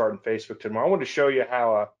publish a chart on Facebook tomorrow. I wanted to show you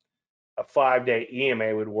how a 5-day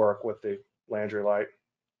EMA would work with the Landry light.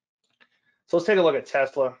 So let's take a look at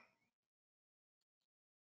Tesla.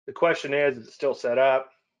 The question is it still set up?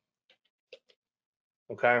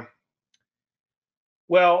 Okay.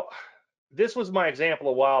 Well, this was my example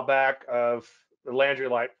a while back of the Landry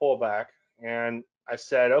light pullback. And I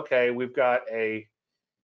said, okay, we've got a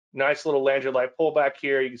nice little Landry light pullback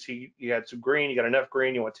here. You can see you had some green, you got enough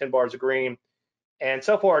green, you want 10 bars of green. And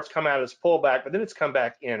so far it's come out of this pullback, but then it's come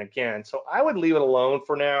back in again. So I would leave it alone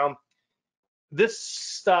for now. This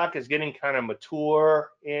stock is getting kind of mature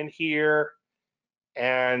in here.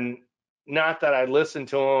 And not that I listen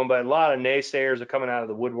to them, but a lot of naysayers are coming out of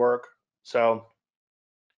the woodwork. So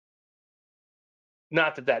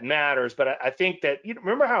not that that matters, but I think that, you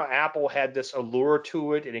remember how Apple had this allure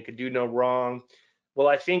to it and it could do no wrong? Well,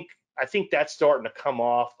 I think that's starting to come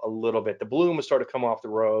off a little bit. The bloom is starting to come off the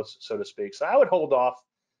rose, so to speak. So I would hold off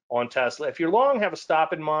on Tesla. If you're long, have a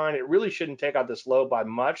stop in mind. It really shouldn't take out this low by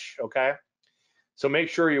much, okay? So make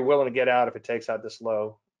sure you're willing to get out if it takes out this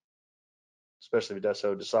low. especially if it does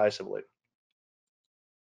so decisively.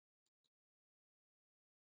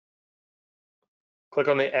 Click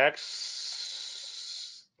on the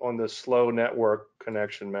X on the slow network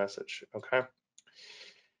connection message, okay?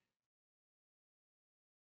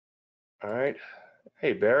 All right.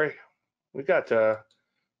 Hey, Barry, we got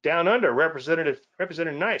Down Under represented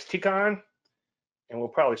nice. T-Con, and we'll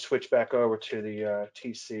probably switch back over to the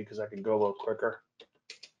TC because I can go a little quicker.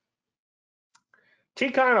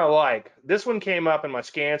 T-Con I like. This one came up in my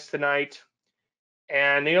scans tonight.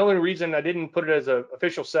 And the only reason I didn't put it as an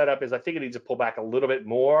official setup is I think it needs to pull back a little bit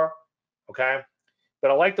more, okay?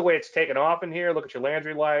 But I like the way it's taken off in here. Look at your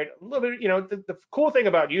Landry light. A little bit, you know, the cool thing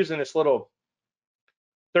about using this little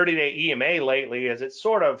 30-day EMA lately is it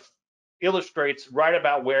sort of illustrates right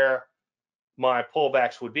about where my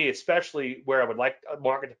pullbacks would be, especially where I would like a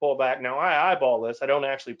market to pull back. Now, I eyeball this. I don't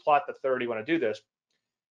actually plot the 30 when I do this.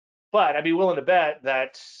 But I'd be willing to bet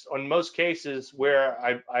that on most cases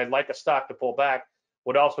where I'd like a stock to pull back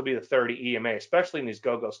would also be the 30 EMA, especially in these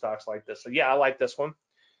go-go stocks like this. So yeah, I like this one.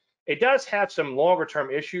 It does have some longer term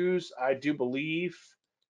issues, I do believe.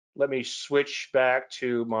 Let me switch back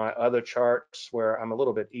to my other charts where I'm a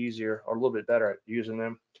little bit easier or a little bit better at using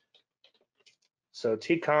them. So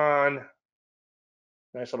T-Con,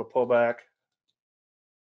 nice little pullback.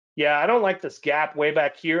 Yeah, I don't like this gap way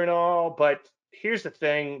back here and all, but here's the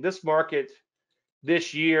thing, this market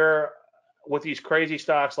this year with these crazy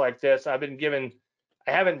stocks like this, I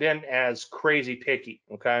haven't been as crazy picky,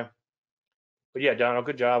 okay? But yeah, Donald,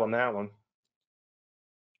 good job on that one.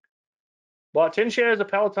 Bought 10 shares of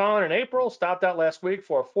Peloton in April, stopped out last week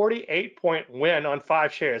for a 48-point win on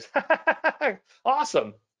 5 shares.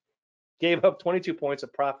 Awesome. Gave up 22 points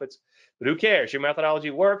of profits, but who cares? Your methodology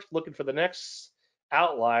works. Looking for the next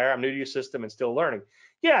outlier. I'm new to your system and still learning.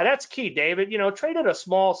 Yeah, that's key, David. You know, trade at a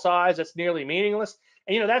small size that's nearly meaningless.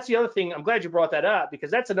 And, you know, that's the other thing. I'm glad you brought that up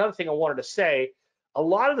because that's another thing I wanted to say. A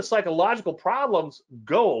lot of the psychological problems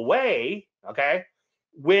go away, okay,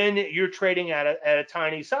 when you're trading at a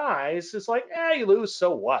tiny size. It's like, you lose,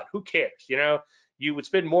 so what? Who cares? You know, you would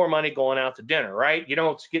spend more money going out to dinner, right? You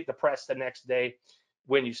don't get depressed the next day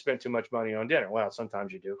when you spend too much money on dinner. Well,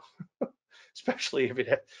 sometimes you do, especially if you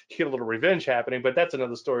get a little revenge happening, but that's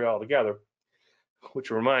another story altogether,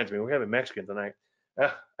 which reminds me, we're having Mexican tonight.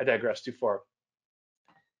 I digress too far.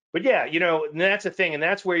 But yeah, you know, that's the thing, and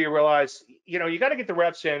that's where you realize, you know, you got to get the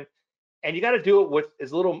reps in, and you got to do it with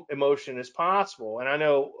as little emotion as possible. And I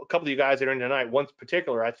know a couple of you guys that are in tonight, one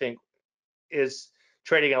particular, I think, is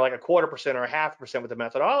trading at like 1/4% or 0.5% with the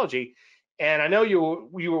methodology. And I know you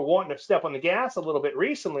were wanting to step on the gas a little bit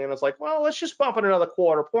recently, and I was like, well, let's just bump it another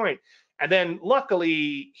 1/4 point. And then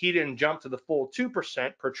luckily he didn't jump to the full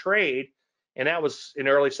 2% per trade, and that was in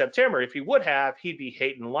early September. If he would have, he'd be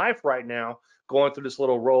hating life right now, going through this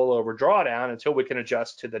little rollover drawdown until we can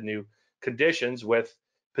adjust to the new conditions with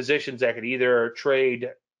positions that could either trade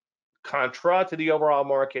contra to the overall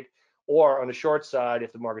market or on the short side,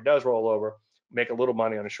 if the market does roll over, make a little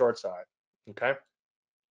money on the short side. Okay.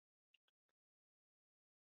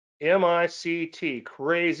 MICT,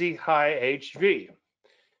 crazy high HV.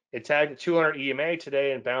 It tagged 200 EMA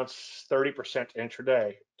today and bounced 30%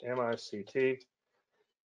 intraday. MICT.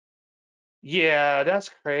 Yeah, that's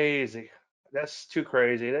crazy. That's too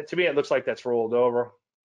crazy. To me, it looks like that's rolled over.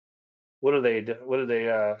 What do they do? What do they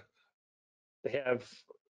have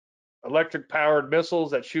electric powered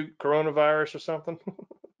missiles that shoot coronavirus or something?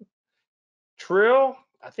 Trill,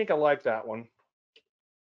 I think I like that one.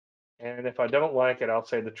 And if I don't like it, I'll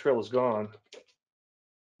say the trill is gone.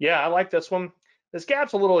 Yeah, I like this one. This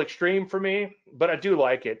gap's a little extreme for me, but I do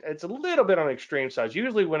like it. It's a little bit on the extreme side.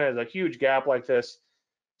 Usually when there's a huge gap like this,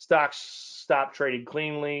 stocks stop trading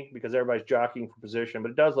cleanly because everybody's jockeying for position,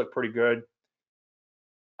 but it does look pretty good.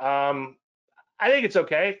 I think it's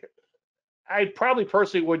okay. I probably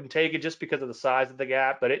personally wouldn't take it just because of the size of the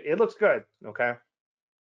gap, but it looks good, okay?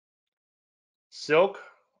 Silk,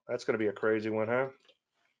 that's going to be a crazy one, huh?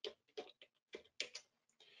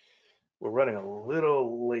 We're running a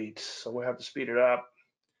little late, so we'll have to speed it up.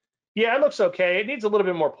 Yeah, it looks okay. It needs a little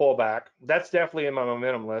bit more pullback. That's definitely in my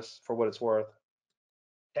momentum list for what it's worth.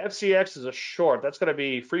 FCX is a short. That's going to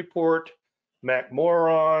be Freeport,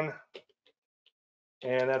 McMoran,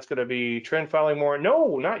 and that's going to be trend filing more.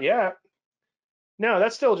 No, not yet. No,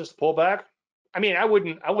 that's still just a pullback. I mean, I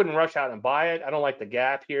wouldn't rush out and buy it. I don't like the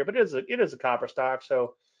gap here, but it is a copper stock,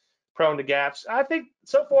 so prone to gaps. I think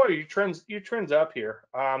so far your trends up here.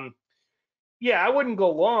 Yeah, I wouldn't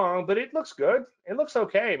go long, but it looks good. It looks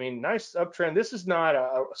okay. I mean, nice uptrend. This is not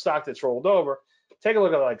a stock that's rolled over. Take a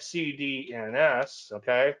look at like CDNS,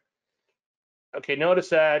 okay? Okay, notice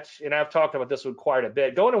that, and I've talked about this one quite a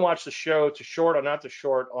bit. Go in and watch the show to short or not to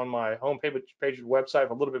short on my homepage page of the website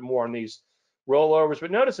for a little bit more on these rollovers.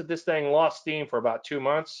 But notice that this thing lost steam for about 2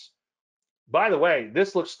 months. By the way,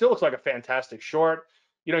 this still looks like a fantastic short.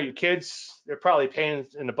 You know, your kids, they're probably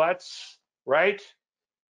pains in the butts, right?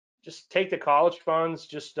 Just take the college funds,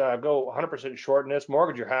 just go 100% short in this,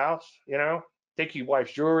 mortgage your house, you know, take your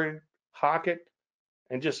wife's jewelry, hawk it,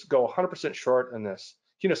 and just go 100% short in this.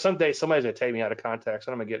 You know, someday somebody's gonna take me out of context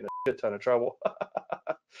and I'm gonna get in a shit ton of trouble.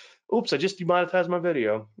 Oops, I just demonetized my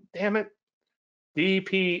video. Damn it.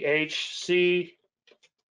 DPHC.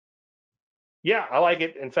 Yeah, I like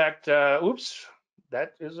it. In fact, oops,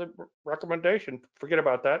 that is a recommendation. Forget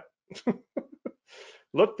about that.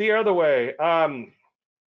 Look the other way.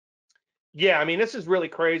 Yeah, I mean, this is really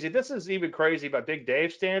crazy. This is even crazy by Big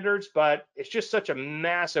Dave standards, but it's just such a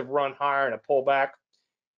massive run higher and a pullback.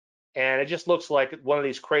 And it just looks like one of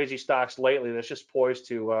these crazy stocks lately that's just poised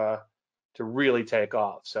to really take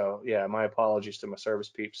off. So yeah, my apologies to my service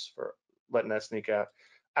peeps for letting that sneak out.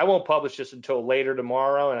 I won't publish this until later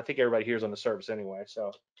tomorrow, and I think everybody here's on the service anyway,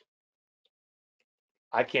 so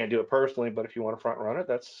I can't do it personally, but if you want to front run it,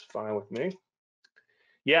 that's fine with me.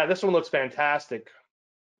 Yeah, this one looks fantastic.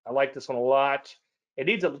 I like this one a lot. It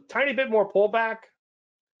needs a tiny bit more pullback,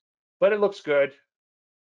 but it looks good.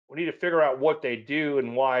 We need to figure out what they do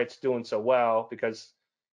and why it's doing so well, because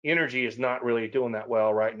energy is not really doing that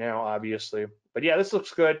well right now, obviously. But yeah, this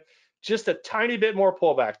looks good. Just a tiny bit more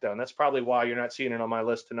pullback though, and that's probably why you're not seeing it on my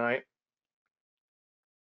list tonight.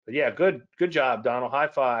 But yeah, good job, Donald. High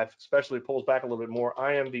five, especially pulls back a little bit more.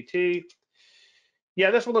 IMVT. Yeah,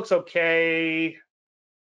 this one looks okay.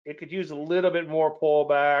 It could use a little bit more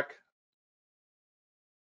pullback.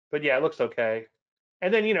 But yeah, it looks okay.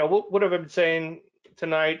 And then, you know, what have I been saying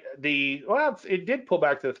tonight? Well, it did pull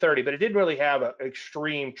back to the 30, but it didn't really have an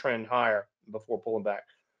extreme trend higher before pulling back.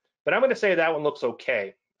 But I'm going to say that one looks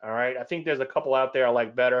okay. All right. I think there's a couple out there I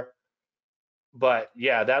like better. But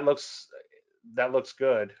yeah, that looks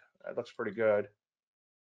good. That looks pretty good.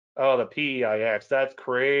 Oh, the PEIX. That's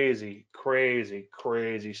crazy, crazy,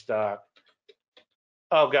 crazy stock.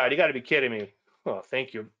 Oh God, you got to be kidding me. Oh,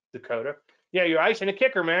 thank you, Dakota. Yeah, you're icing a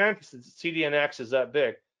kicker, man. CDNX is that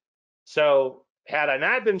big. So had I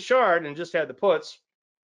not been short and just had the puts,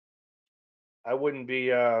 I wouldn't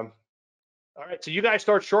be. All right, so you guys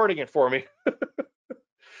start shorting it for me.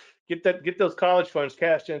 Get those college funds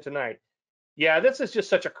cashed in tonight. Yeah, this is just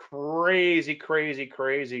such a crazy, crazy,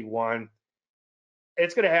 crazy one.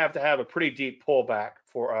 It's going to have a pretty deep pullback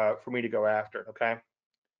for me to go after. Okay,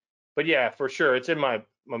 but yeah, for sure, it's in my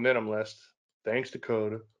momentum list. Thanks,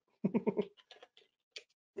 Dakota.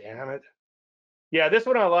 Damn it. Yeah, this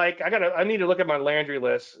one I like. I need to look at my Landry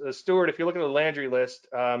list. Stuart, if you look at the Landry list,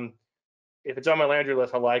 if it's on my Landry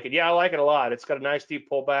list, I like it. Yeah, I like it a lot. It's got a nice deep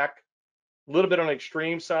pullback, a little bit on the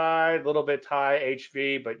extreme side, a little bit high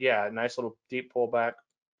HV, but yeah, nice little deep pullback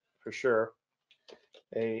for sure.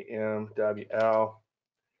 AMWL.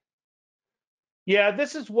 Yeah,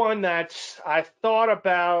 this is one that I thought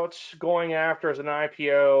about going after as an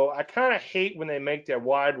IPO. I kind of hate when they make their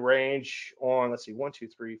wide range on, let's see, 1, 2,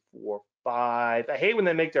 3, 4, 5. I hate when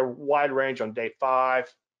they make their wide range on day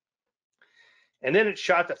 5. And then it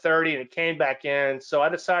shot to 30 and it came back in. So I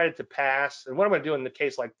decided to pass. And what I'm going to do in the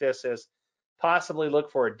case like this is possibly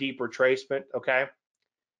look for a deep retracement, okay?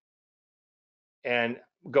 And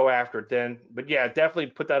go after it then. But yeah, definitely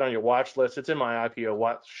put that on your watch list. It's in my IPO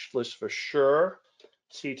watch list for sure.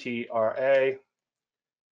 CTRA.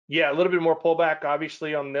 Yeah, a little bit more pullback,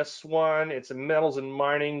 obviously, on this one. It's a metals and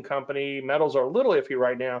mining company. Metals are a little iffy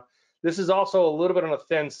right now. This is also a little bit on the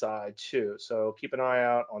thin side too, so keep an eye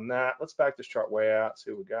out on that. Let's back this chart way out, see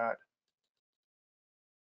what we got.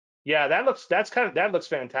 Yeah, that looks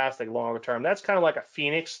fantastic longer term. That's kind of like a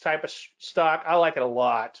Phoenix type of stock. I like it a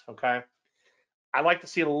lot. Okay, I like to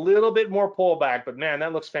see a little bit more pullback, but man,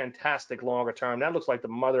 that looks fantastic longer term. That looks like the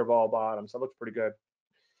mother of all bottoms. That looks pretty good.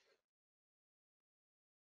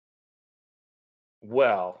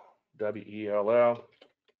 Well, WELL.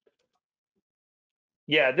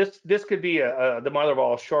 Yeah, this could be the mother of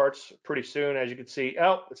all shorts pretty soon, as you can see.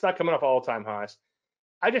 Oh, it's not coming off all-time highs.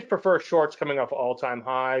 I just prefer shorts coming off all-time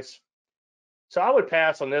highs. So I would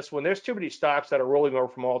pass on this one. There's too many stocks that are rolling over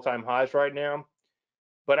from all-time highs right now.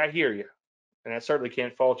 But I hear you, and I certainly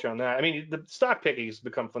can't fault you on that. I mean, the stock picking has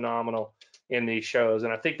become phenomenal in these shows,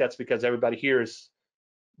 and I think that's because everybody here has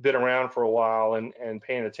been around for a while and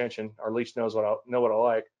paying attention, or at least knows what I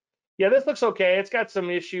like. Yeah, this looks okay. It's got some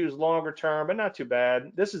issues longer term, but not too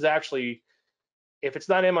bad. This is actually, if it's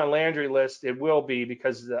not in my Landry list, it will be,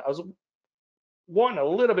 because I was wanting a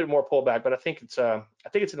little bit more pullback, but I think it's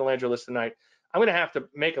in the Landry list tonight. I'm going to have to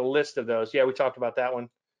make a list of those. Yeah, we talked about that one.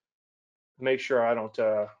 Make sure I don't,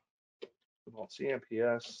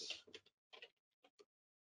 CMPS.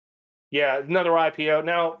 Yeah, another IPO.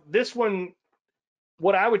 Now, this one,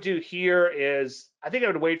 what I would do here is I think I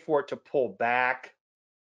would wait for it to pull back.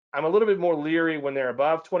 I'm a little bit more leery when they're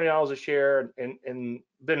above $20 a share and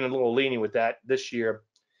been a little lenient with that this year.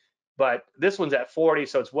 But this one's at 40,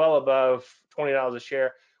 so it's well above $20 a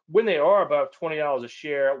share. When they are above $20 a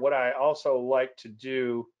share, what I also like to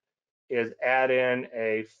do is add in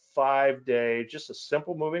a 5-day, just a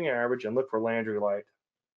simple moving average, and look for Landry light.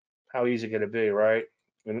 How easy can it be, right?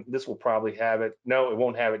 And this will probably have it. No, it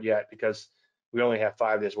won't have it yet because we only have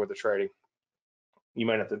 5 days worth of trading. You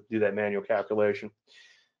might have to do that manual calculation.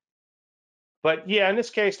 But yeah, in this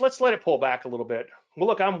case, let's let it pull back a little bit. Well,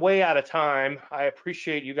 look, I'm way out of time. I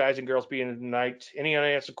appreciate you guys and girls being here tonight. Any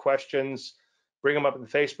unanswered questions, bring them up in the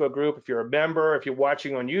Facebook group. If you're a member, if you're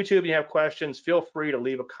watching on YouTube and you have questions, feel free to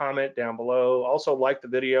leave a comment down below. Also, like the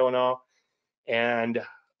video and all. And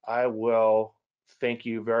I will thank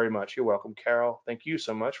you very much. You're welcome, Carol. Thank you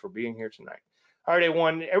so much for being here tonight. All right,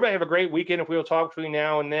 everyone. Everybody have a great weekend. If we'll talk between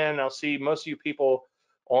now and then, I'll see most of you people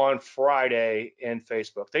on Friday in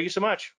Facebook. Thank you so much.